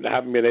 without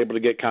having been able to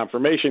get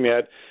confirmation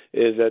yet,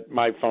 is that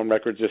my phone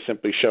records just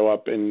simply show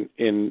up in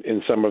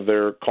some of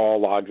their call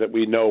logs that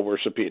we know were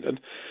subpoenaed.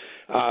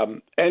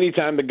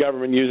 Anytime the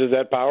government uses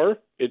that power,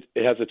 it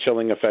has a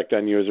chilling effect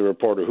on you as a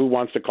reporter. Who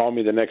wants to call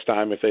me the next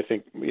time if they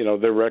think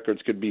their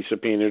records could be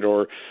subpoenaed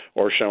or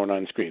shown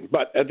on screen?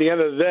 But at the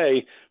end of the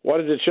day, what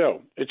does it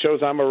show? It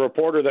shows I'm a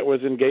reporter that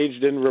was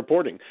engaged in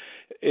reporting.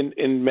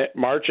 In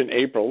March and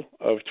April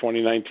of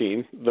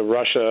 2019, the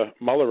Russia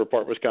Mueller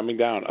report was coming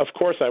down. Of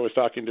course, I was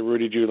talking to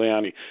Rudy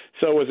Giuliani.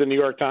 So was the New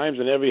York Times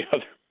and every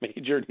other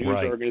major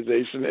news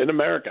organization in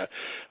America.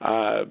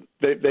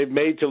 They've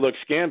made to look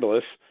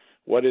scandalous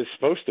what is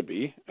supposed to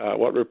be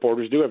what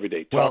reporters do every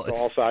day, talk to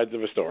all sides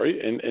of a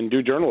story and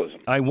do journalism.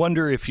 I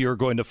wonder if you're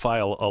going to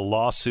file a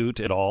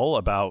lawsuit at all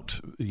about,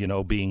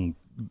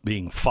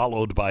 being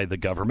followed by the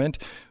government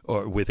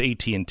or with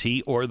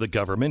AT&T or the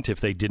government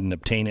if they didn't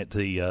obtain it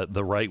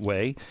the right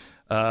way,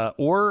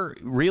 or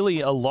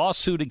really a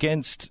lawsuit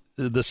against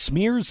the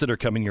smears that are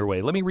coming your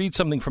way. Let me read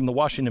something from the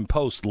Washington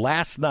Post.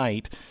 Last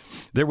night,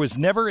 there was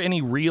never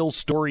any real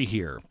story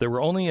here. There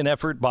were only an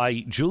effort by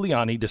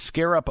Giuliani to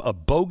scare up a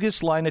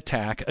bogus line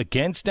attack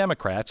against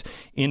Democrats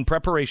in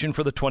preparation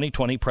for the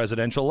 2020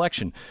 presidential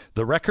election.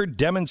 The record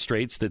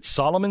demonstrates that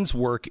Solomon's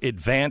work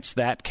advanced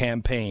that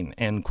campaign,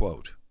 end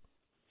quote.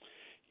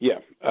 Yeah.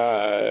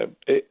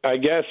 I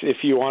guess if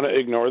you want to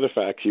ignore the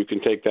facts, you can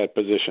take that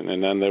position.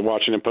 And then the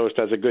Washington Post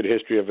has a good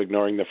history of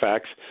ignoring the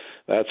facts.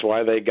 That's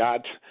why they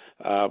got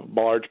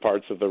large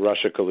parts of the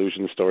Russia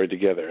collusion story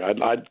together.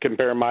 I'd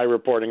compare my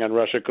reporting on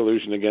Russia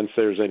collusion against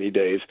theirs any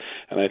days,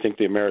 and I think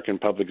the American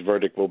public's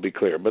verdict will be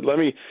clear. But let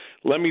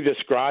me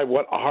describe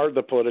what are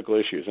the political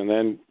issues, and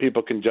then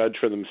people can judge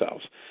for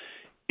themselves.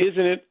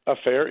 Isn't it a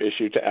fair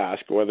issue to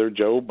ask whether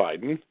Joe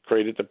Biden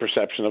created the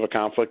perception of a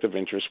conflict of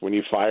interest when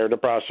he fired a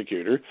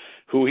prosecutor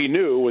who he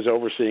knew was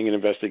overseeing an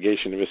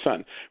investigation of his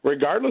son,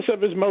 regardless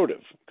of his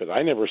motive? Because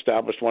I never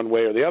established one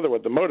way or the other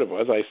what the motive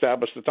was. I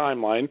established the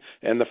timeline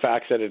and the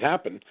facts that had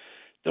happened.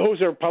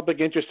 Those are public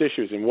interest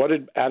issues. And what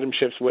did Adam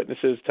Schiff's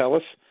witnesses tell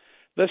us?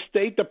 The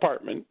State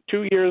Department,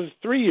 3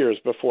 years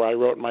before I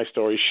wrote my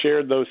story,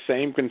 shared those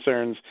same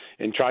concerns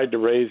and tried to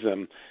raise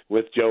them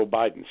with Joe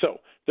Biden.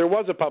 So there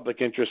was a public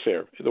interest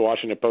there. The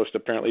Washington Post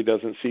apparently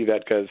doesn't see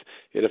that because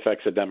it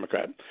affects a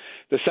Democrat.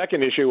 The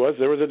second issue was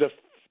there was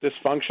a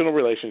dysfunctional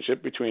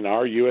relationship between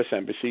our U.S.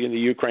 Embassy and the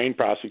Ukraine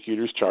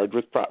prosecutors charged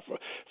with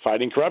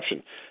fighting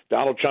corruption.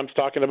 Donald Trump's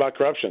talking about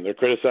corruption. They're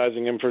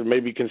criticizing him for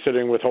maybe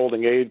considering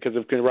withholding aid because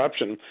of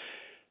corruption.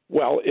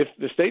 Well, if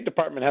the State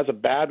Department has a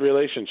bad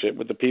relationship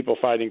with the people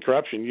fighting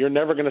corruption, you're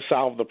never going to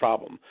solve the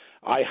problem.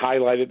 I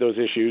highlighted those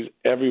issues.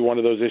 Every one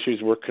of those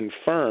issues were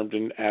confirmed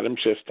in Adam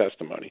Schiff's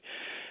testimony.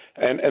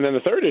 And then the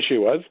third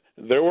issue was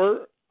there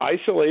were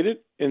isolated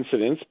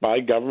incidents by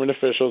government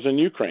officials in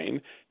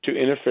Ukraine to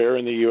interfere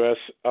in the U.S.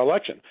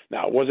 election.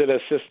 Now, was it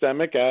as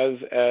systemic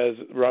as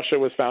Russia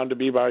was found to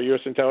be by our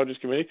U.S. intelligence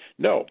community?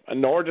 No,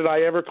 nor did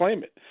I ever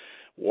claim it.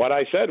 What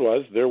I said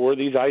was there were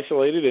these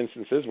isolated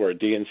instances where a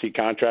DNC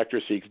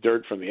contractor seeks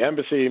dirt from the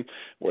embassy,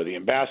 where the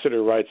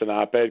ambassador writes an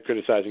op-ed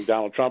criticizing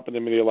Donald Trump in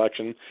the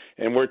election,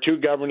 and where two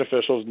government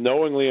officials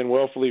knowingly and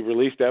willfully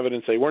released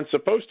evidence they weren't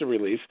supposed to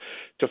release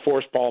to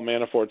force Paul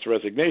Manafort's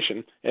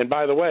resignation. And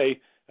by the way,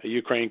 a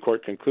Ukraine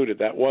court concluded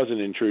that was an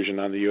intrusion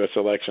on the U.S.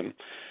 election.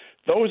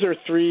 Those are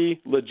three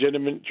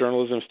legitimate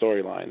journalism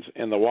storylines,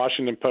 and the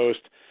Washington Post,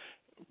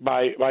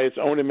 by its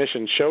own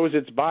admission, shows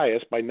its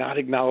bias by not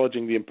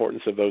acknowledging the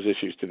importance of those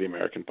issues to the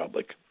American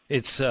public.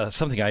 It's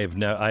something I've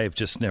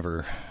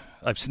never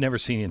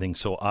seen anything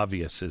so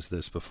obvious as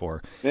this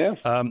before. Yeah.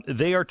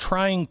 They are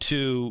trying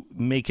to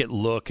make it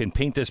look and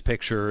paint this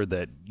picture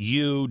that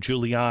you,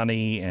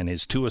 Giuliani, and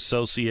his two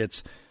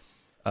associates,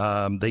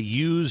 they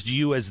used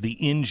you as the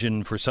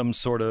engine for some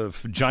sort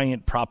of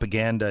giant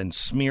propaganda and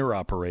smear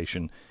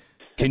operation.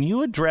 Can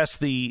you address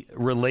the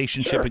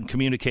relationship and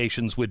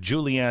communications with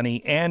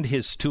Giuliani and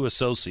his two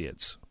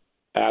associates?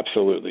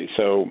 Absolutely.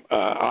 So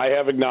I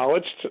have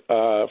acknowledged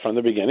from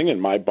the beginning, and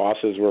my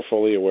bosses were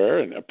fully aware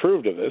and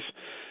approved of this,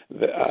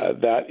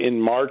 that in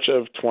March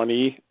of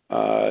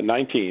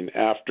 2019,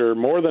 after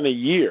more than a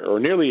year or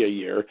nearly a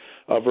year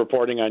of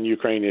reporting on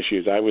Ukraine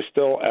issues, I was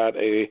still at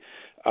a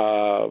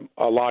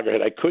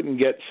loggerhead. I couldn't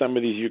get some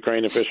of these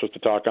Ukraine officials to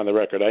talk on the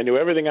record. I knew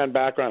everything on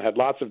background, had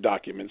lots of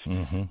documents,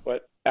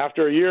 but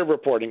after a year of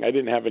reporting, I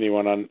didn't have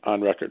anyone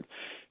on record.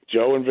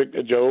 Joe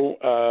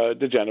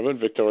DeGenova and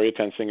Victoria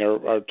Tensing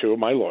are two of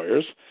my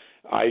lawyers.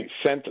 I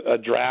sent a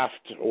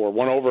draft or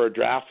went over a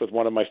draft with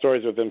one of my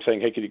stories with them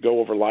saying, hey, could you go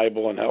over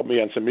libel and help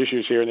me on some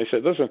issues here? And they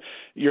said, listen,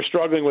 you're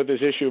struggling with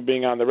this issue of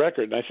being on the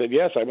record. And I said,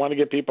 yes, I want to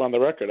get people on the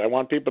record. I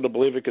want people to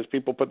believe it because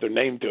people put their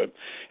name to it.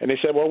 And they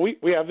said, well, we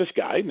have this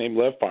guy named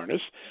Lev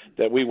Parnas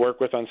that we work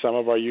with on some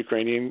of our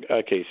Ukrainian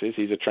cases.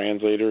 He's a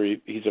translator.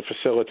 He's a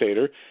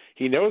facilitator.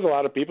 He knows a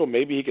lot of people.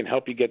 Maybe he can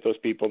help you get those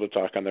people to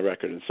talk on the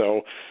record. And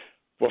so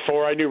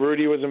before I knew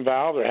Rudy was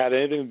involved or had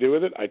anything to do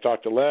with it, I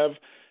talked to Lev.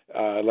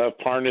 Lev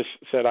Parnas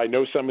said, I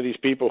know some of these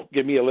people.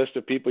 Give me a list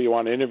of people you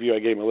want to interview. I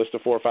gave him a list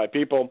of 4 or 5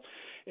 people,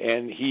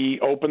 and he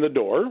opened the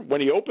door.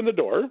 When he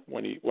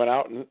went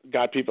out and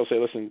got people to say,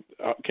 listen,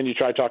 can you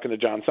try talking to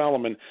John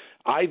Solomon?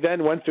 I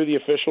then went through the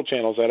official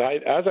channels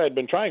as I had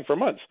been trying for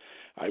months.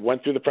 I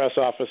went through the press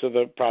office of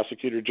the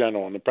prosecutor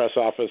general and the press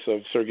office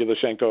of Sergei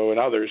Lyshenko and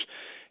others,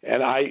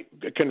 and I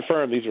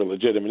confirmed these were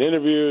legitimate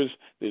interviews.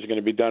 These are going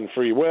to be done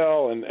free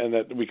will, and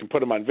that we can put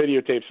them on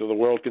videotape so the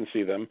world can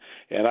see them.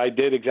 And I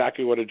did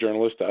exactly what a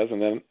journalist does,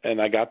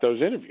 and I got those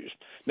interviews.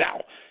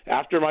 Now,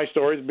 after my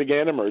stories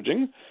began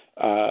emerging,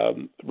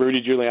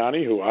 Rudy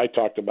Giuliani, who I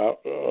talked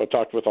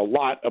with a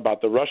lot about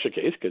the Russia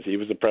case because he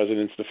was the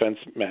president's defense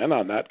man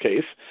on that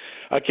case,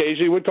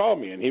 occasionally would call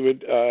me and he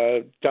would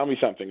tell me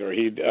something or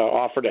he'd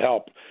offer to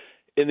help.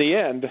 In the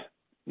end,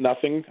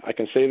 nothing. I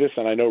can say this,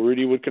 and I know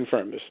Rudy would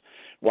confirm this.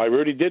 Why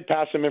Rudy did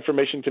pass some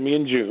information to me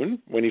in June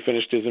when he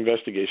finished his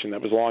investigation.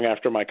 That was long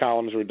after my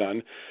columns were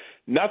done.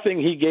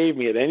 Nothing he gave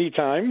me at any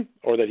time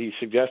or that he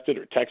suggested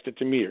or texted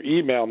to me or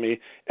emailed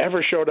me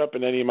ever showed up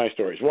in any of my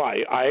stories.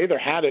 Why? I either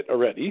had it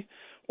already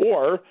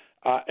or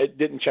it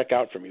didn't check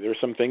out for me. There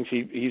are some things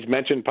he's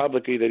mentioned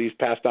publicly that he's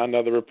passed on to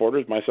other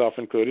reporters, myself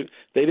included.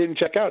 They didn't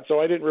check out, so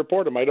I didn't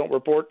report them. I don't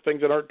report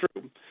things that aren't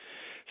true.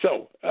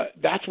 So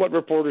that's what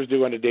reporters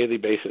do on a daily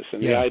basis.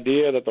 And the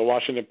idea that the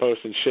Washington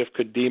Post and Schiff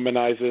could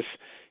demonize this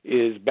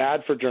is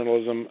bad for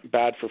journalism,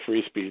 bad for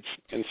free speech,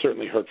 and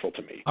certainly hurtful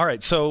to me. All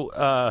right,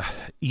 so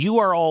you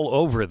are all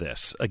over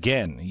this.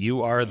 Again,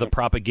 you are the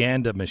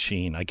propaganda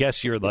machine. I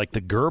guess you're like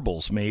the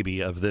Goebbels,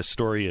 maybe, of this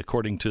story,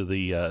 according to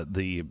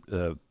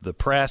the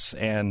press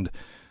and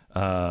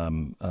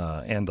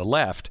the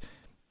left.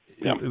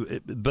 Yeah.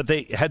 But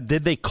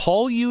did they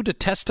call you to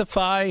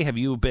testify?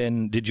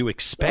 Did you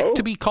expect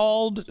to be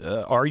called?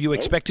 Are you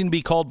expecting to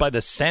be called by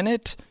the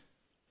Senate?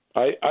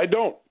 I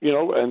don't,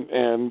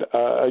 and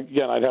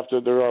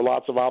again, there are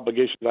lots of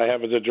obligations I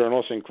have as a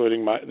journalist,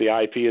 including the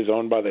IP is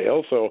owned by the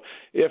Hill. So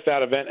if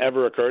that event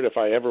ever occurred, if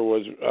I ever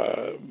was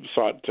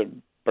sought to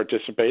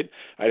participate,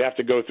 I'd have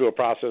to go through a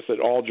process that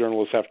all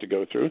journalists have to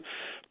go through.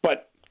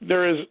 But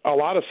there is a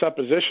lot of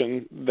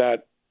supposition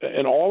that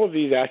in all of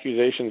these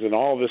accusations and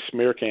all of this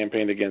smear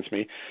campaign against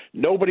me,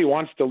 nobody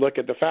wants to look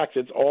at the facts.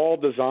 It's all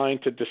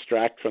designed to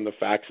distract from the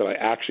facts that I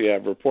actually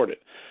have reported.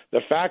 The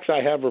facts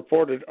I have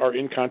reported are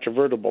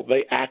incontrovertible.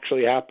 They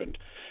actually happened.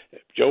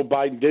 Joe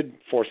Biden did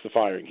force the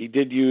firing. He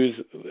did use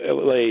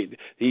aid.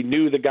 He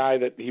knew the guy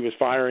that he was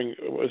firing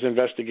was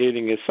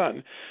investigating his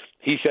son.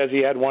 He says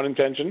he had one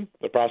intention.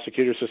 The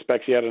prosecutor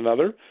suspects he had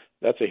another.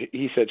 That's a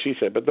he said, she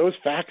said. But those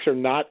facts are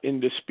not in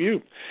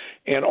dispute.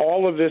 And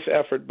all of this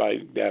effort by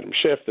Adam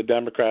Schiff, the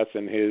Democrats,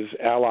 and his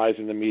allies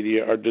in the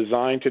media are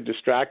designed to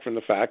distract from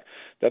the fact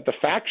that the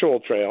factual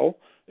trail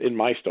in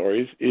my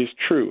stories is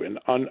true and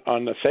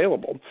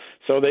unassailable.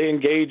 So they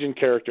engage in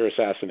character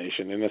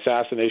assassination, in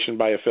assassination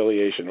by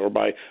affiliation, or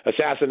by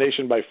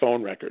assassination by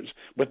phone records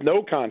with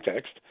no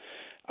context.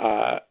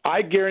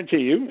 I guarantee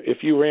you,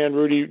 if you ran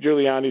Rudy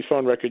Giuliani's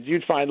phone records,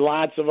 you'd find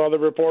lots of other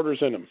reporters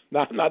in them,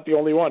 not the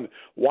only one.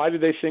 Why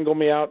did they single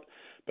me out?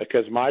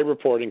 because my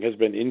reporting has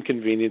been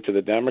inconvenient to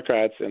the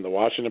Democrats and the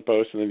Washington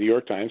Post and the New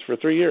York Times for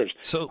 3 years.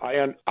 So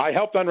I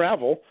helped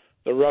unravel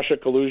the Russia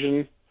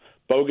collusion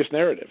bogus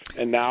narrative.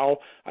 And now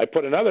I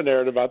put another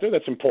narrative out there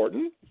that's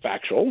important,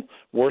 factual,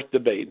 worth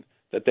debate,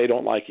 that they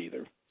don't like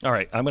either. All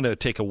right, I'm going to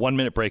take a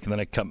 1-minute break and then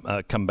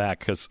I come back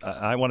because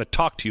I want to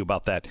talk to you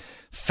about that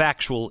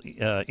factual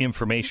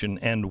information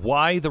and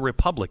why the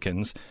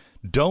Republicans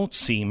don't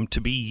seem to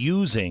be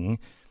using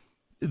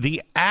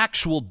the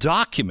actual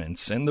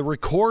documents and the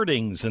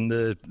recordings and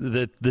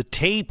the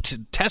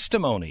taped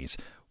testimonies.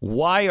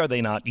 Why are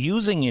they not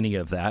using any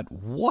of that?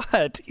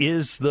 What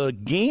is the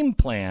game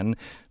plan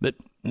that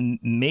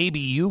maybe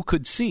you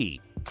could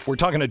see? We're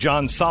talking to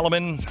John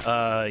Solomon.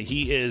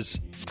 He is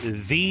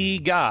the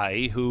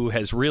guy who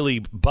has really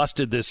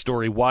busted this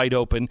story wide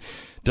open,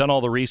 done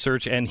all the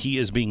research, and he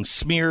is being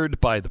smeared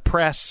by the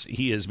press.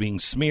 He is being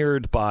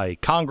smeared by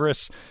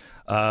Congress.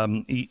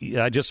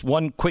 Just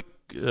one quick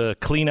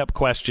cleanup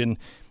question.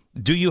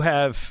 Do you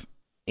have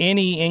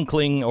any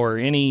inkling or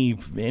any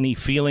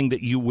feeling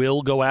that you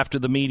will go after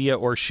the media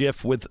or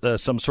Schiff with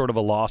some sort of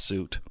a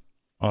lawsuit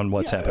on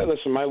what's happening?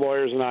 Listen, my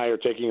lawyers and I are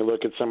taking a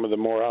look at some of the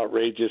more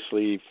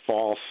outrageously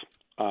false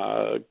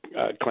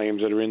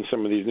claims that are in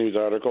some of these news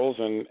articles,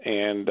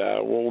 and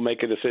we'll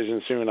make a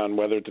decision soon on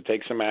whether to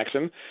take some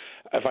action.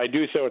 If I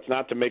do so, it's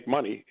not to make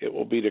money. It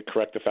will be to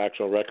correct the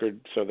factual record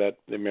so that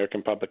the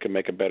American public can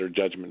make a better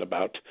judgment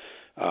about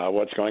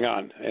what's going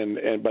on.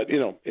 But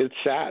it's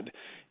sad.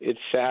 It's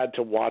sad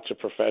to watch a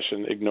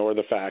profession ignore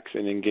the facts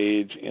and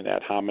engage in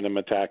ad hominem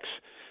attacks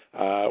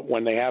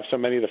when they have so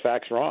many of the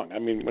facts wrong. I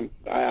mean, when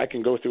I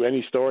can go through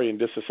any story and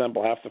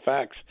disassemble half the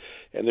facts,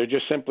 and they're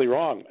just simply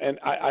wrong. And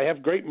I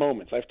have great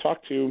moments. I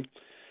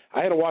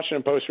had a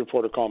Washington Post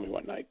reporter call me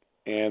one night,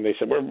 and they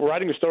said, we're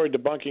writing a story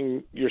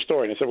debunking your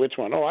story. And I said, which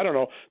one? Oh, I don't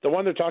know. The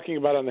one they're talking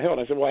about on the Hill. And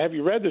I said, well, have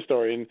you read the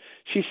story? And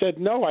she said,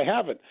 no, I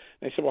haven't.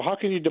 And I said, well, how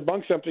can you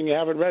debunk something you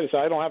haven't read? I said,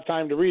 I don't have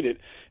time to read it.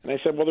 And I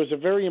said, well, there's a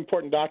very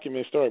important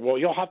document story. Well,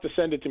 you'll have to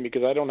send it to me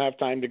because I don't have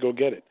time to go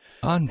get it.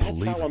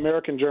 Unbelievable. That's how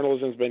American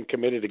journalism has been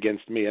committed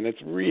against me, and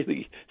it's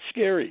really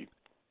scary.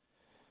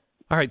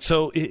 All right,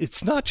 so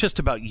it's not just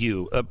about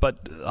you,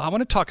 but I want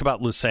to talk about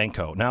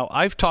Lysenko. Now,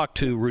 I've talked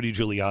to Rudy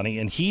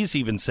Giuliani, and he's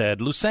even said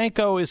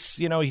Lysenko is,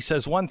 he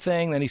says one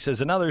thing, then he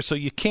says another, so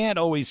you can't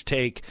always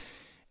take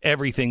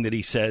everything that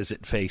he says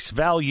at face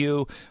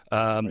value,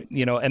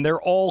 and they're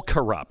all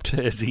corrupt,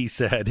 as he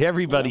said.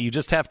 Everybody, you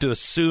just have to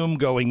assume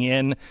going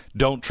in,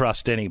 don't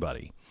trust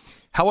anybody.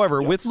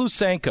 However, with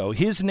Lysenko,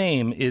 his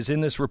name is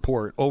in this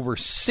report over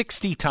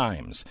 60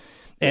 times.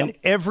 And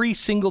every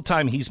single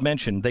time he's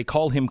mentioned, they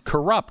call him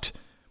corrupt,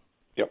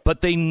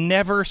 but they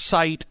never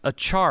cite a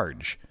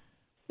charge.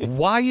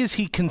 Why is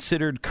he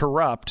considered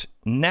corrupt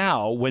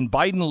now when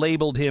Biden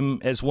labeled him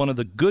as one of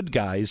the good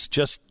guys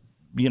just,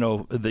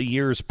 the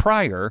years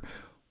prior?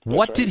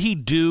 What did he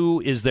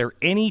do? Is there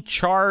any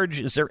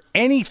charge? Is there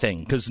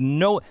anything? Because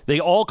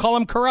they all call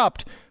him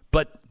corrupt,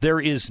 but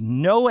there is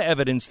no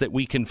evidence that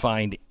we can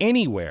find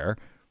anywhere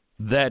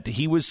that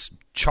he was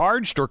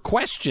charged or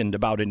questioned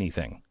about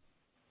anything.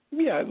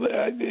 Yeah,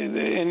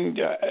 in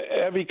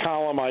every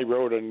column I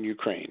wrote on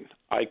Ukraine,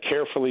 I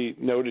carefully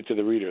noted to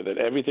the reader that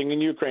everything in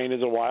Ukraine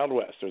is a Wild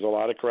West. There's a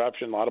lot of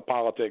corruption, a lot of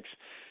politics.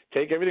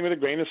 Take everything with a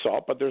grain of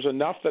salt, but there's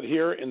enough that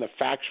here in the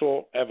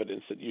factual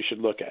evidence that you should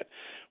look at.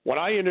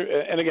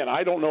 And again,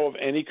 I don't know of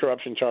any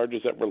corruption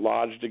charges that were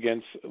lodged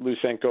against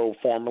Lysenko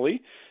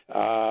formally.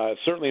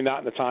 Certainly not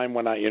in the time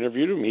when I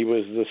interviewed him. He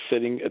was the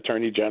sitting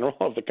attorney general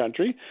of the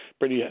country,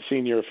 pretty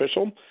senior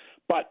official.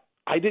 But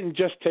I didn't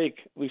just take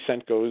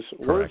Lysenko's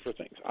word for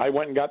things. I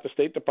went and got the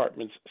State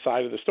Department's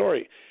side of the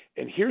story.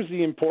 And here's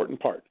the important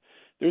part.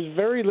 There's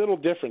very little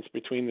difference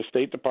between the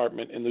State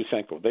Department and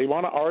Lysenko. They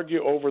want to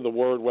argue over the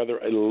word whether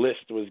a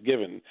list was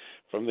given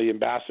from the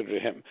ambassador to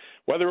him.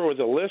 Whether it was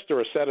a list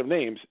or a set of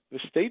names, the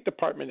State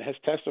Department has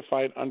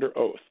testified under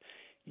oath.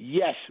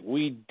 Yes,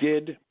 we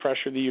did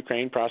pressure the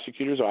Ukraine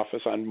prosecutor's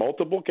office on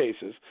multiple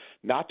cases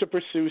not to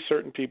pursue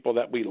certain people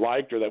that we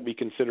liked or that we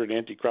considered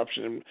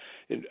anti-corruption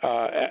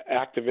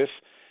activists.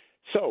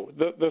 So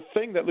the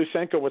thing that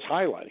Lysenko was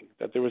highlighting,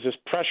 that there was this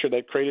pressure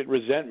that created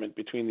resentment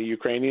between the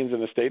Ukrainians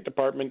and the State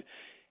Department,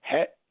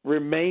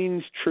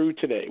 remains true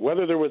today.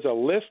 Whether there was a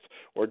list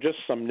or just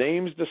some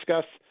names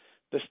discussed,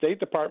 the State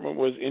Department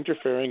was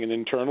interfering in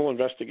internal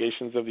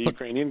investigations of the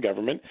Ukrainian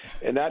government,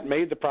 and that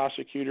made the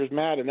prosecutors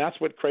mad, and that's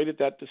what created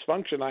that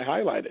dysfunction I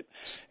highlighted.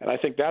 And I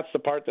think that's the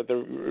part that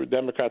the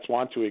Democrats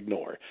want to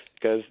ignore,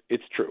 because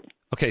it's true.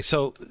 Okay,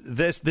 so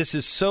this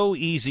is so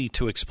easy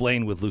to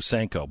explain with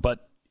Lysenko,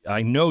 but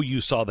I know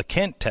you saw the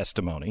Kent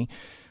testimony.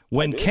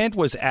 When Kent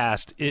was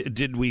asked,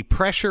 did we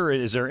pressure,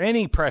 is there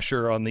any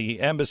pressure on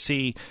the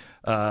embassy,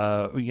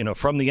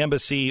 from the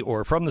embassy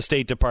or from the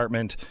State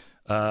Department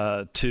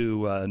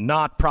to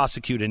not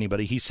prosecute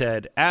anybody? He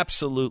said,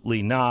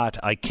 absolutely not.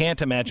 I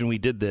can't imagine we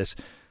did this.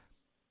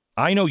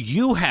 I know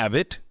you have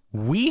it.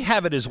 We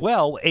have it as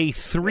well. A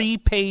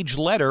 3-page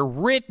letter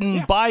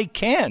written by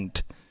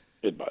Kent.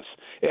 It was.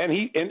 And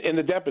he in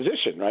the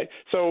deposition, right?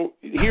 So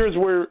here's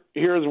where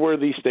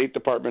the State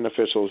Department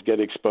officials get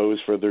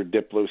exposed for their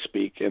diplo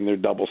speak and their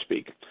double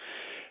speak.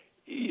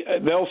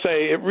 They'll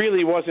say it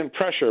really wasn't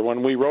pressure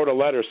when we wrote a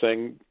letter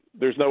saying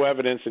there's no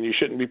evidence and you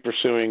shouldn't be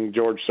pursuing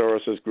George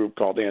Soros' group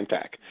called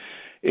ANTAC.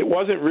 It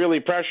wasn't really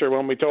pressure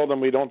when we told them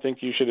we don't think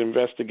you should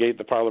investigate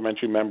the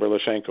parliamentary member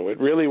Lyshenko. It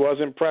really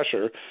wasn't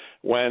pressure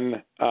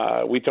when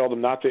we told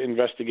them not to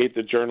investigate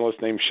the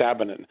journalist named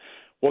Shabanin.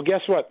 Well,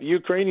 guess what? The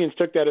Ukrainians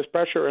took that as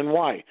pressure, and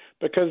why?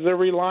 Because they're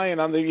relying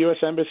on the U.S.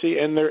 Embassy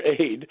and their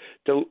aid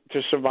to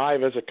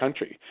survive as a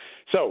country.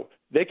 So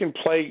they can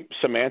play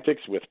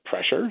semantics with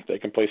pressure. They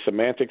can play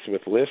semantics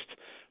with lists.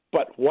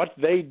 But what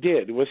they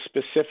did was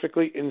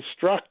specifically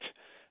instruct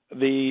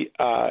the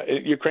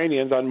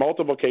Ukrainians on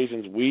multiple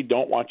occasions, we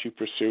don't want you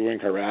pursuing,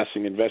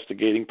 harassing,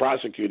 investigating,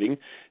 prosecuting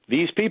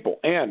these people.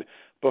 And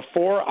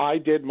before I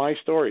did my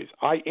stories,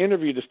 I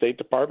interviewed the State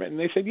Department, and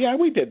they said, yeah,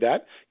 we did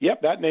that.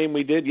 Yep, that name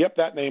we did. Yep,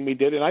 that name we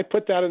did. And I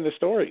put that in the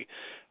story.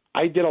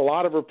 I did a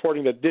lot of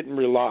reporting that didn't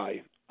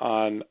rely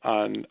on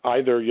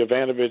either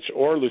Yovanovitch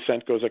or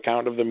Lyshenko's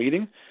account of the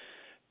meeting.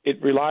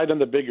 It relied on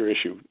the bigger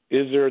issue.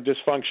 Is there a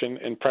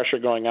dysfunction and pressure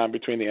going on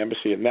between the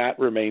embassy? And that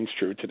remains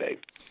true today.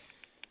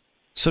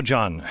 So,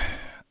 John,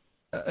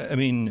 I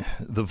mean,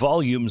 the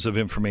volumes of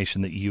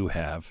information that you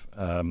have,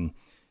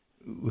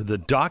 the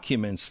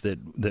documents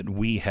that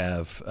we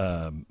have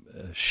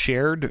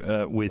shared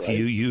with right.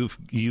 you've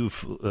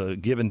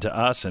given to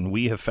us, and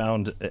we have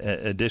found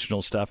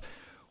additional stuff.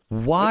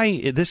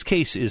 Why this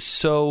case is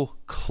so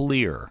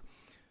clear?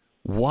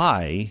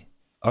 Why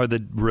are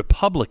the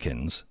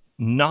Republicans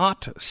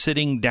not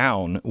sitting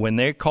down when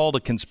they're called a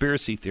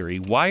conspiracy theory?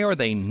 Why are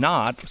they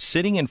not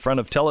sitting in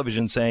front of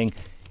television saying,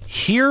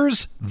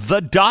 here's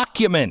the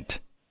document?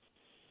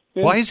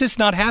 Yeah. Why is this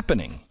not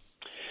happening?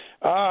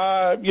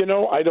 I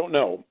don't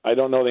know. I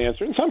don't know the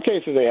answer. In some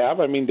cases they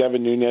have. I mean,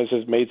 Devin Nunes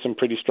has made some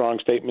pretty strong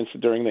statements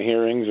during the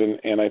hearings,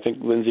 and I think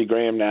Lindsey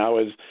Graham now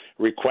is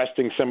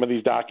requesting some of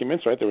these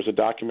documents, right? There was a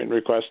document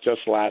request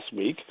just last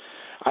week.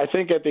 I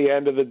think at the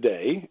end of the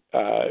day,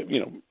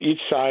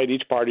 each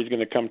party is going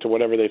to come to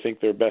whatever they think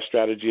their best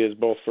strategy is,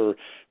 both for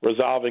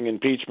resolving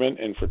impeachment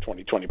and for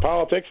 2020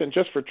 politics and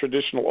just for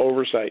traditional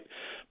oversight.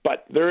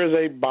 But there is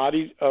a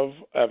body of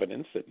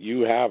evidence that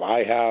you have,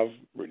 I have,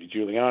 Rudy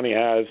Giuliani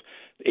has,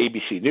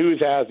 ABC News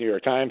has, New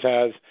York Times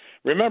has.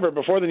 Remember,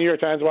 before the New York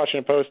Times,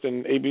 Washington Post,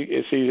 and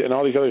ABC and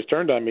all these others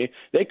turned on me,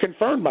 they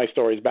confirmed my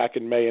stories back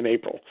in May and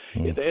April.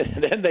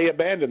 Then they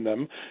abandoned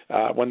them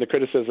when the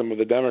criticism of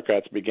the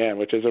Democrats began,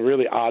 which is a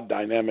really odd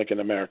dynamic in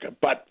America.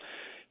 But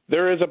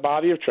there is a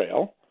body of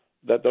trail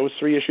that those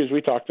three issues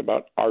we talked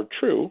about are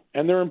true,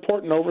 and they're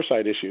important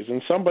oversight issues,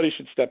 and somebody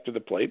should step to the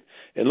plate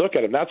and look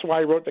at them. That's why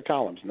I wrote the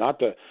columns, not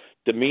to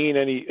demean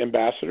any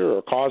ambassador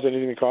or cause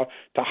anything to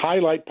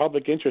highlight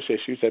public interest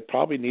issues that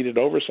probably needed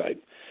oversight.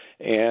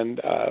 And,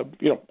 I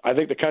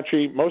think the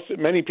country,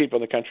 many people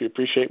in the country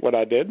appreciate what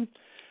I did.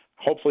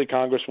 Hopefully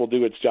Congress will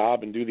do its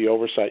job and do the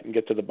oversight and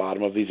get to the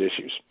bottom of these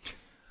issues.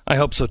 I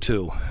hope so,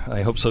 too.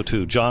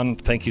 John,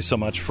 thank you so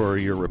much for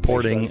your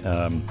reporting.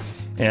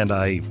 And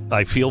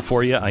I feel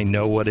for you. I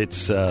know what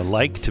it's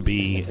like to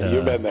be.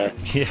 You've been there.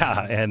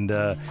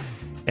 Yeah.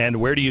 And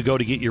where do you go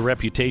to get your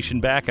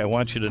reputation back? I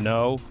want you to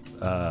know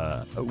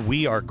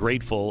we are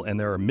grateful, and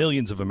there are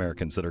millions of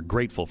Americans that are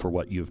grateful for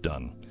what you've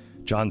done.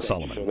 John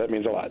Solomon. So that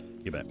means a lot.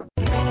 You bet.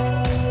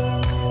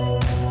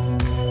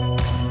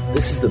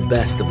 This is the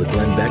best of the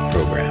Glenn Beck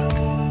program.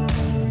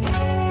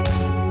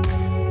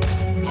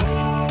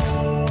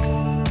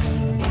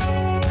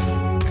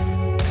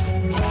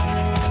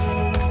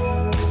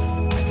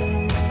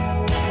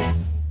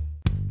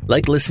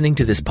 Like listening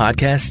to this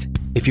podcast?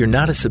 If you're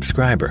not a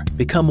subscriber,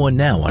 become one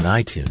now on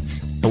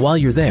iTunes. And while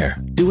you're there,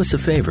 do us a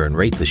favor and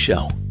rate the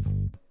show.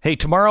 Hey,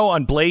 tomorrow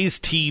on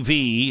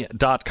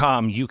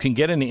blazetv.com, you can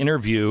get an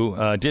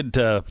interview, did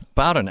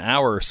about an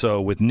hour or so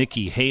with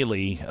Nikki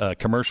Haley,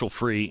 commercial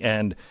free,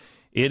 and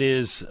it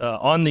is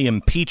on the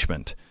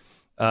impeachment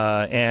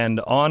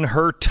and on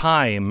her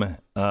time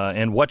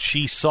and what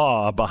she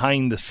saw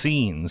behind the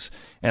scenes.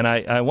 And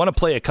I want to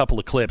play a couple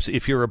of clips.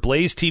 If you're a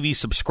Blaze TV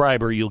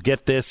subscriber, you'll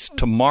get this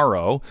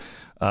tomorrow.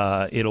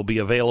 It'll be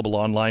available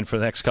online for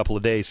the next couple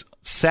of days.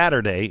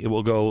 Saturday, it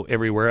will go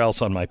everywhere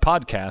else on my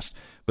podcast,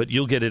 but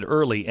you'll get it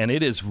early, and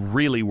it is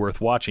really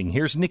worth watching.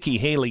 Here's Nikki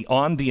Haley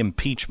on the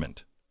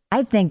impeachment.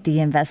 I think the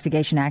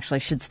investigation actually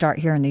should start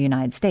here in the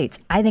United States.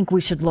 I think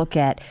we should look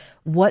at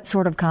what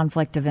sort of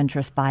conflict of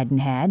interest Biden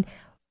had,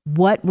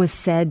 what was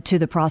said to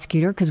the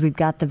prosecutor, because we've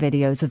got the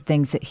videos of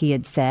things that he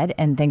had said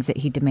and things that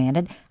he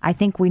demanded. I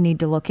think we need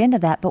to look into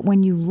that. But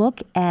when you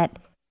look at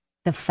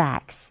the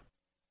facts,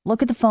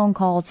 look at the phone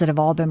calls that have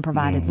all been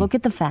provided, look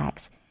at the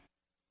facts.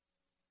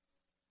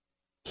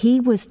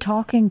 He was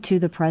talking to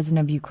the president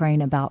of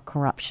Ukraine about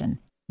corruption.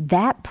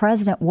 That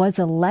president was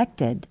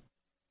elected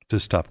to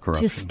stop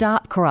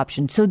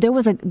corruption. So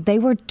they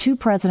were two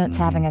presidents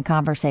having a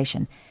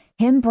conversation.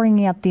 Him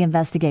bringing up the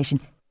investigation.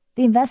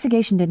 The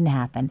investigation didn't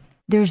happen.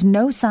 There's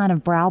no sign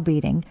of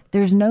browbeating.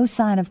 There's no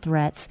sign of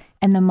threats,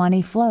 and the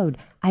money flowed.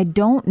 I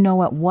don't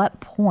know at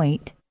what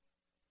point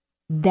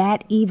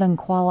that even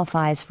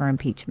qualifies for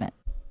impeachment.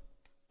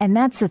 And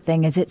that's the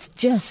thing, is it's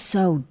just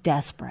so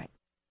desperate.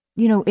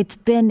 You know, it's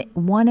been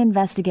one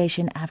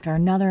investigation after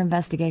another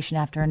investigation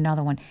after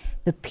another one.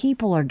 The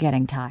people are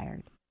getting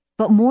tired.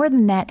 But more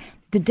than that,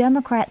 the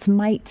Democrats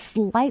might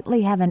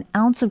slightly have an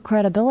ounce of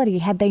credibility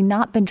had they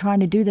not been trying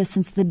to do this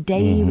since the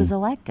day he was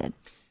elected.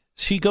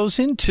 She goes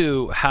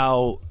into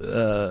how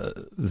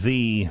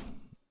the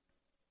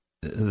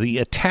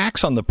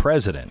attacks on the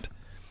president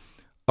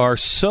are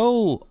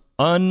so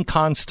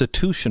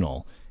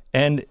unconstitutional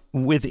and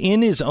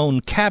within his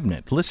own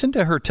cabinet. Listen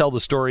to her tell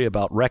the story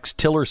about Rex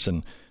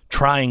Tillerson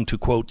trying to,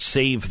 quote,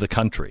 save the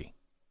country.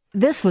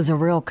 This was a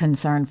real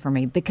concern for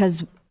me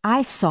because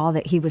I saw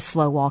that he was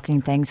slow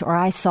walking things, or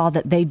I saw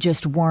that they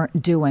just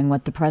weren't doing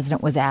what the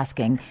president was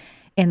asking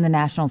in the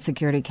National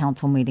Security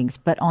Council meetings.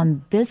 But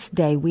on this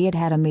day, we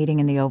had a meeting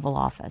in the Oval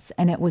Office,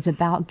 and it was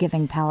about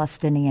giving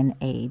Palestinian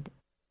aid.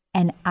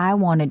 And I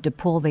wanted to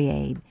pull the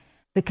aid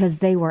because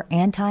they were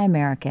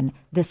anti-American.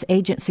 This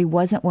agency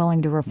wasn't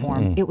willing to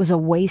reform. It was a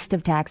waste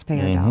of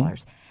taxpayer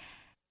dollars.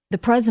 The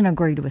president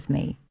agreed with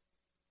me.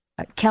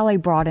 Kelly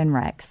brought in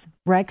Rex.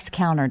 Rex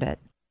countered it.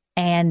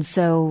 And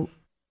so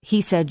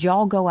he said,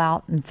 y'all go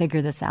out and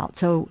figure this out.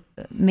 So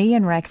me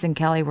and Rex and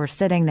Kelly were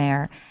sitting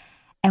there,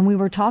 and we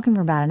were talking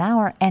for about an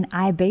hour, and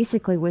I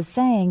basically was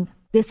saying,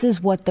 this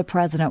is what the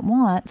president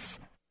wants.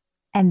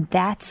 And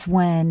that's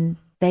when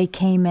they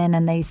came in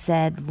and they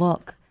said,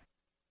 look,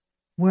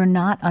 we're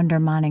not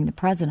undermining the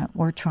president.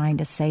 We're trying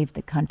to save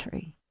the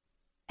country.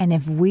 And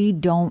if we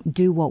don't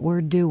do what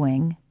we're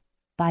doing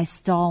by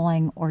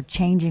stalling or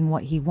changing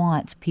what he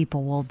wants,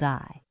 people will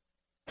die.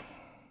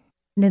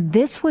 Now,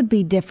 this would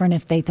be different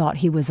if they thought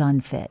he was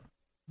unfit.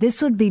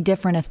 This would be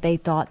different if they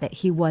thought that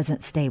he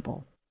wasn't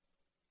stable.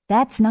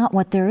 That's not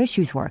what their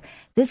issues were.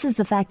 This is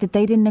the fact that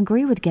they didn't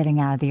agree with getting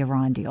out of the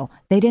Iran deal.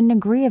 They didn't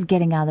agree with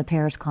getting out of the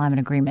Paris Climate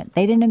Agreement.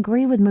 They didn't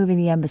agree with moving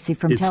the embassy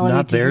from Tel Aviv to Jerusalem.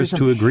 It's not theirs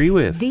to agree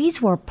with. These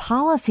were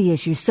policy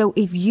issues. So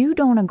if you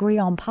don't agree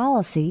on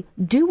policy,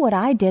 do what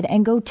I did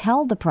and go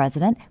tell the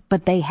president,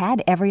 but they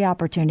had every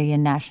opportunity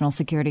in National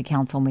Security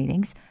Council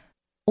meetings,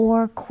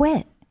 or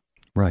quit.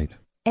 Right.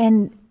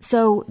 And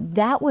so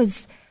that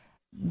was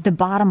the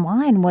bottom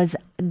line, was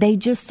they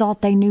just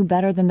thought they knew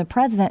better than the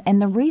president.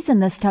 And the reason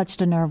this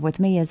touched a nerve with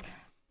me is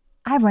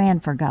I ran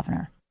for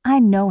governor. I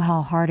know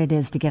how hard it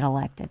is to get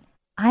elected.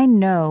 I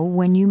know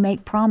when you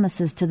make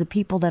promises to the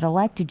people that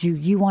elected you,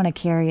 you want to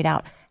carry it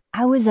out.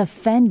 I was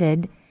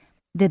offended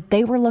that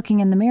they were looking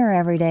in the mirror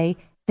every day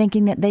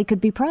thinking that they could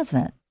be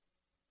president.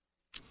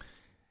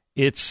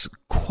 It's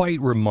quite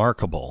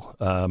remarkable.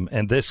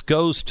 And this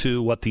goes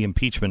to what the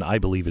impeachment, I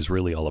believe, is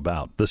really all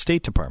about. The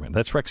State Department,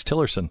 that's Rex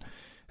Tillerson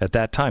at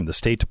that time. The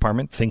State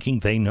Department thinking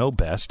they know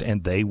best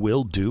and they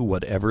will do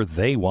whatever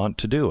they want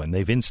to do. And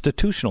they've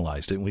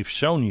institutionalized it. And we've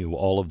shown you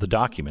all of the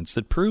documents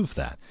that prove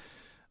that.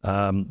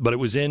 But it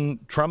was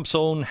in Trump's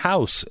own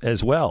house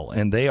as well.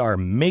 And they are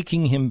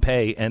making him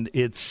pay. And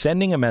it's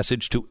sending a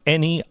message to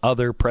any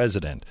other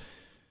president.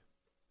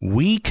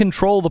 We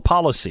control the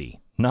policy,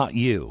 not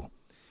you.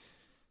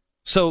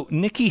 So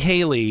Nikki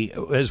Haley,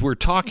 as we're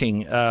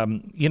talking,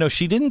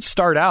 she didn't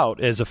start out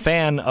as a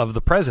fan of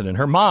the president.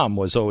 Her mom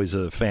was always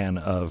a fan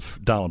of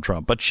Donald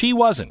Trump, but she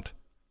wasn't.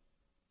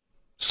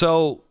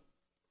 So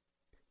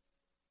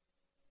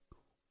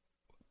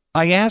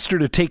I asked her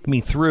to take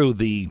me through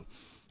the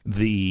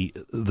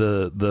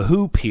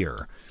hoop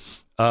here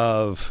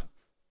of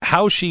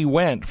how she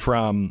went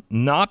from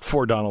not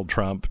for Donald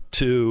Trump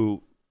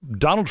to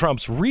Donald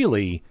Trump's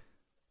really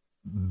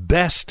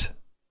best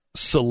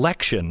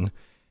selection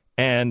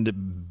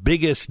and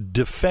biggest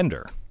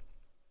defender.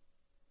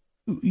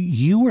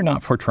 You were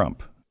not for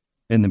Trump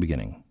in the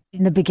beginning.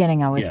 In the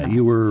beginning, I was not.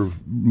 You were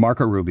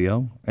Marco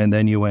Rubio, and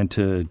then you went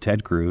to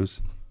Ted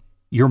Cruz.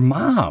 Your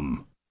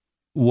mom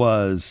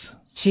was...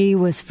 She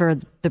was for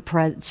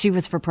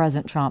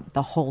President Trump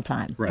the whole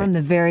time, right, from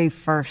the very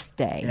first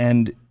day.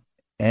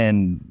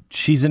 And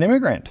she's an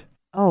immigrant.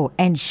 Oh,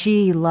 and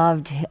she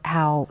loved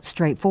how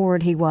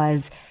straightforward he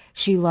was.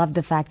 She loved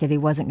the fact that he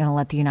wasn't going to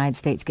let the United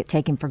States get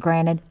taken for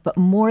granted. But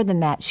more than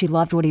that, she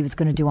loved what he was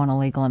going to do on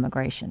illegal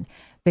immigration.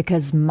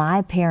 Because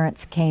my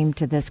parents came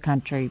to this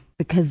country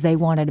because they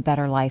wanted a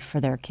better life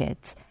for their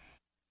kids.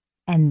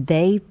 And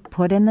they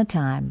put in the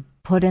time,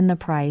 put in the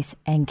price,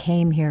 and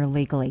came here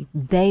legally.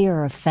 They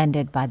are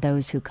offended by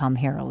those who come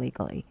here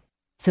illegally.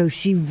 So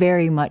she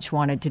very much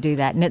wanted to do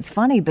that. And it's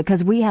funny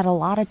because we had a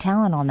lot of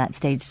talent on that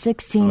stage,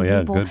 16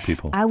 people. Good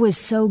people. I was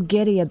so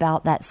giddy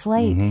about that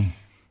slate. Mm-hmm.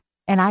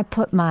 And I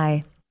put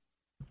my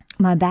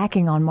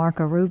backing on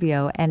Marco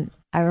Rubio, and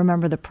I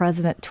remember the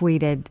president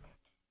tweeted,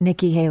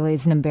 Nikki Haley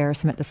is an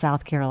embarrassment to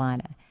South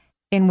Carolina,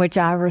 in which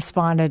I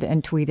responded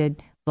and tweeted,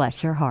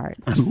 bless your heart.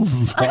 I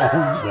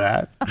love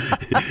that.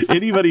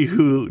 Anybody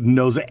who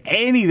knows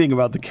anything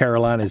about the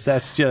Carolinas,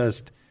 that's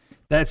just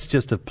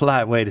a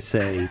polite way to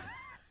say,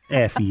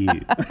 F you.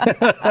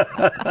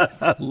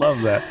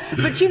 Love that.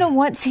 But,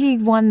 once he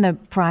won the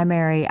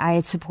primary, I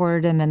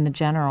supported him in the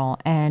general.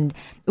 And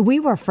we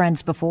were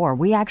friends before.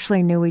 We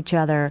actually knew each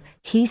other.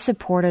 He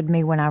supported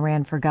me when I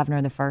ran for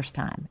governor the first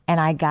time. And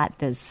I got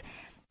this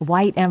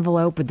white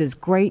envelope with this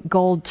great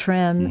gold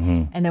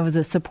trim. And there was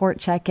a support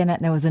check in it.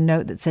 And there was a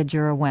note that said,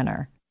 "You're a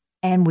winner."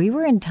 And we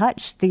were in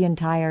touch the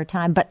entire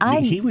time. But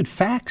he would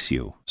fax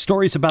you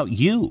stories about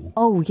you.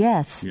 Oh,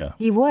 yes. Yeah.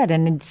 He would,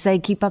 and say,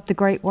 "Keep up the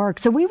great work."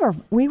 So we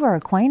were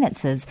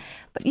acquaintances.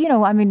 But,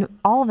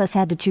 all of us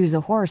had to choose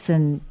a horse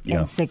in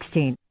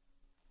 16.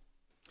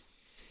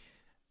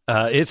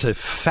 It's a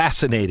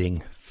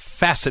fascinating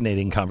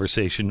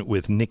conversation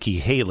with Nikki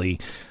Haley.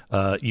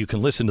 You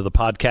can listen to the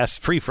podcast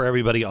free for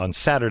everybody on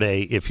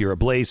Saturday. If you're a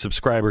Blaze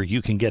subscriber,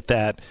 you can get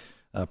that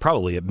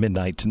probably at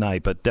midnight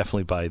tonight, but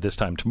definitely by this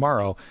time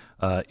tomorrow.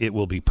 It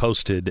will be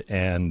posted,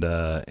 and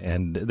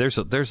there's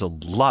a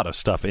lot of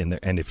stuff in there.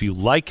 And if you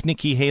like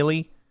Nikki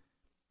Haley,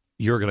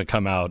 you're going to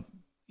come out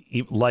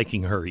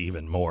liking her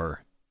even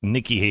more.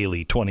 Nikki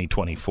Haley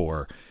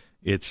 2024.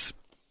 It's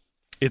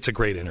a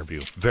great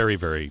interview. Very,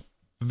 very,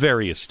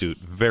 very astute.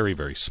 Very,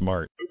 very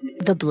smart.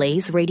 The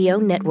Blaze Radio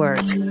Network.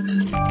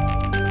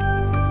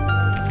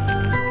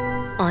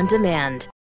 On demand.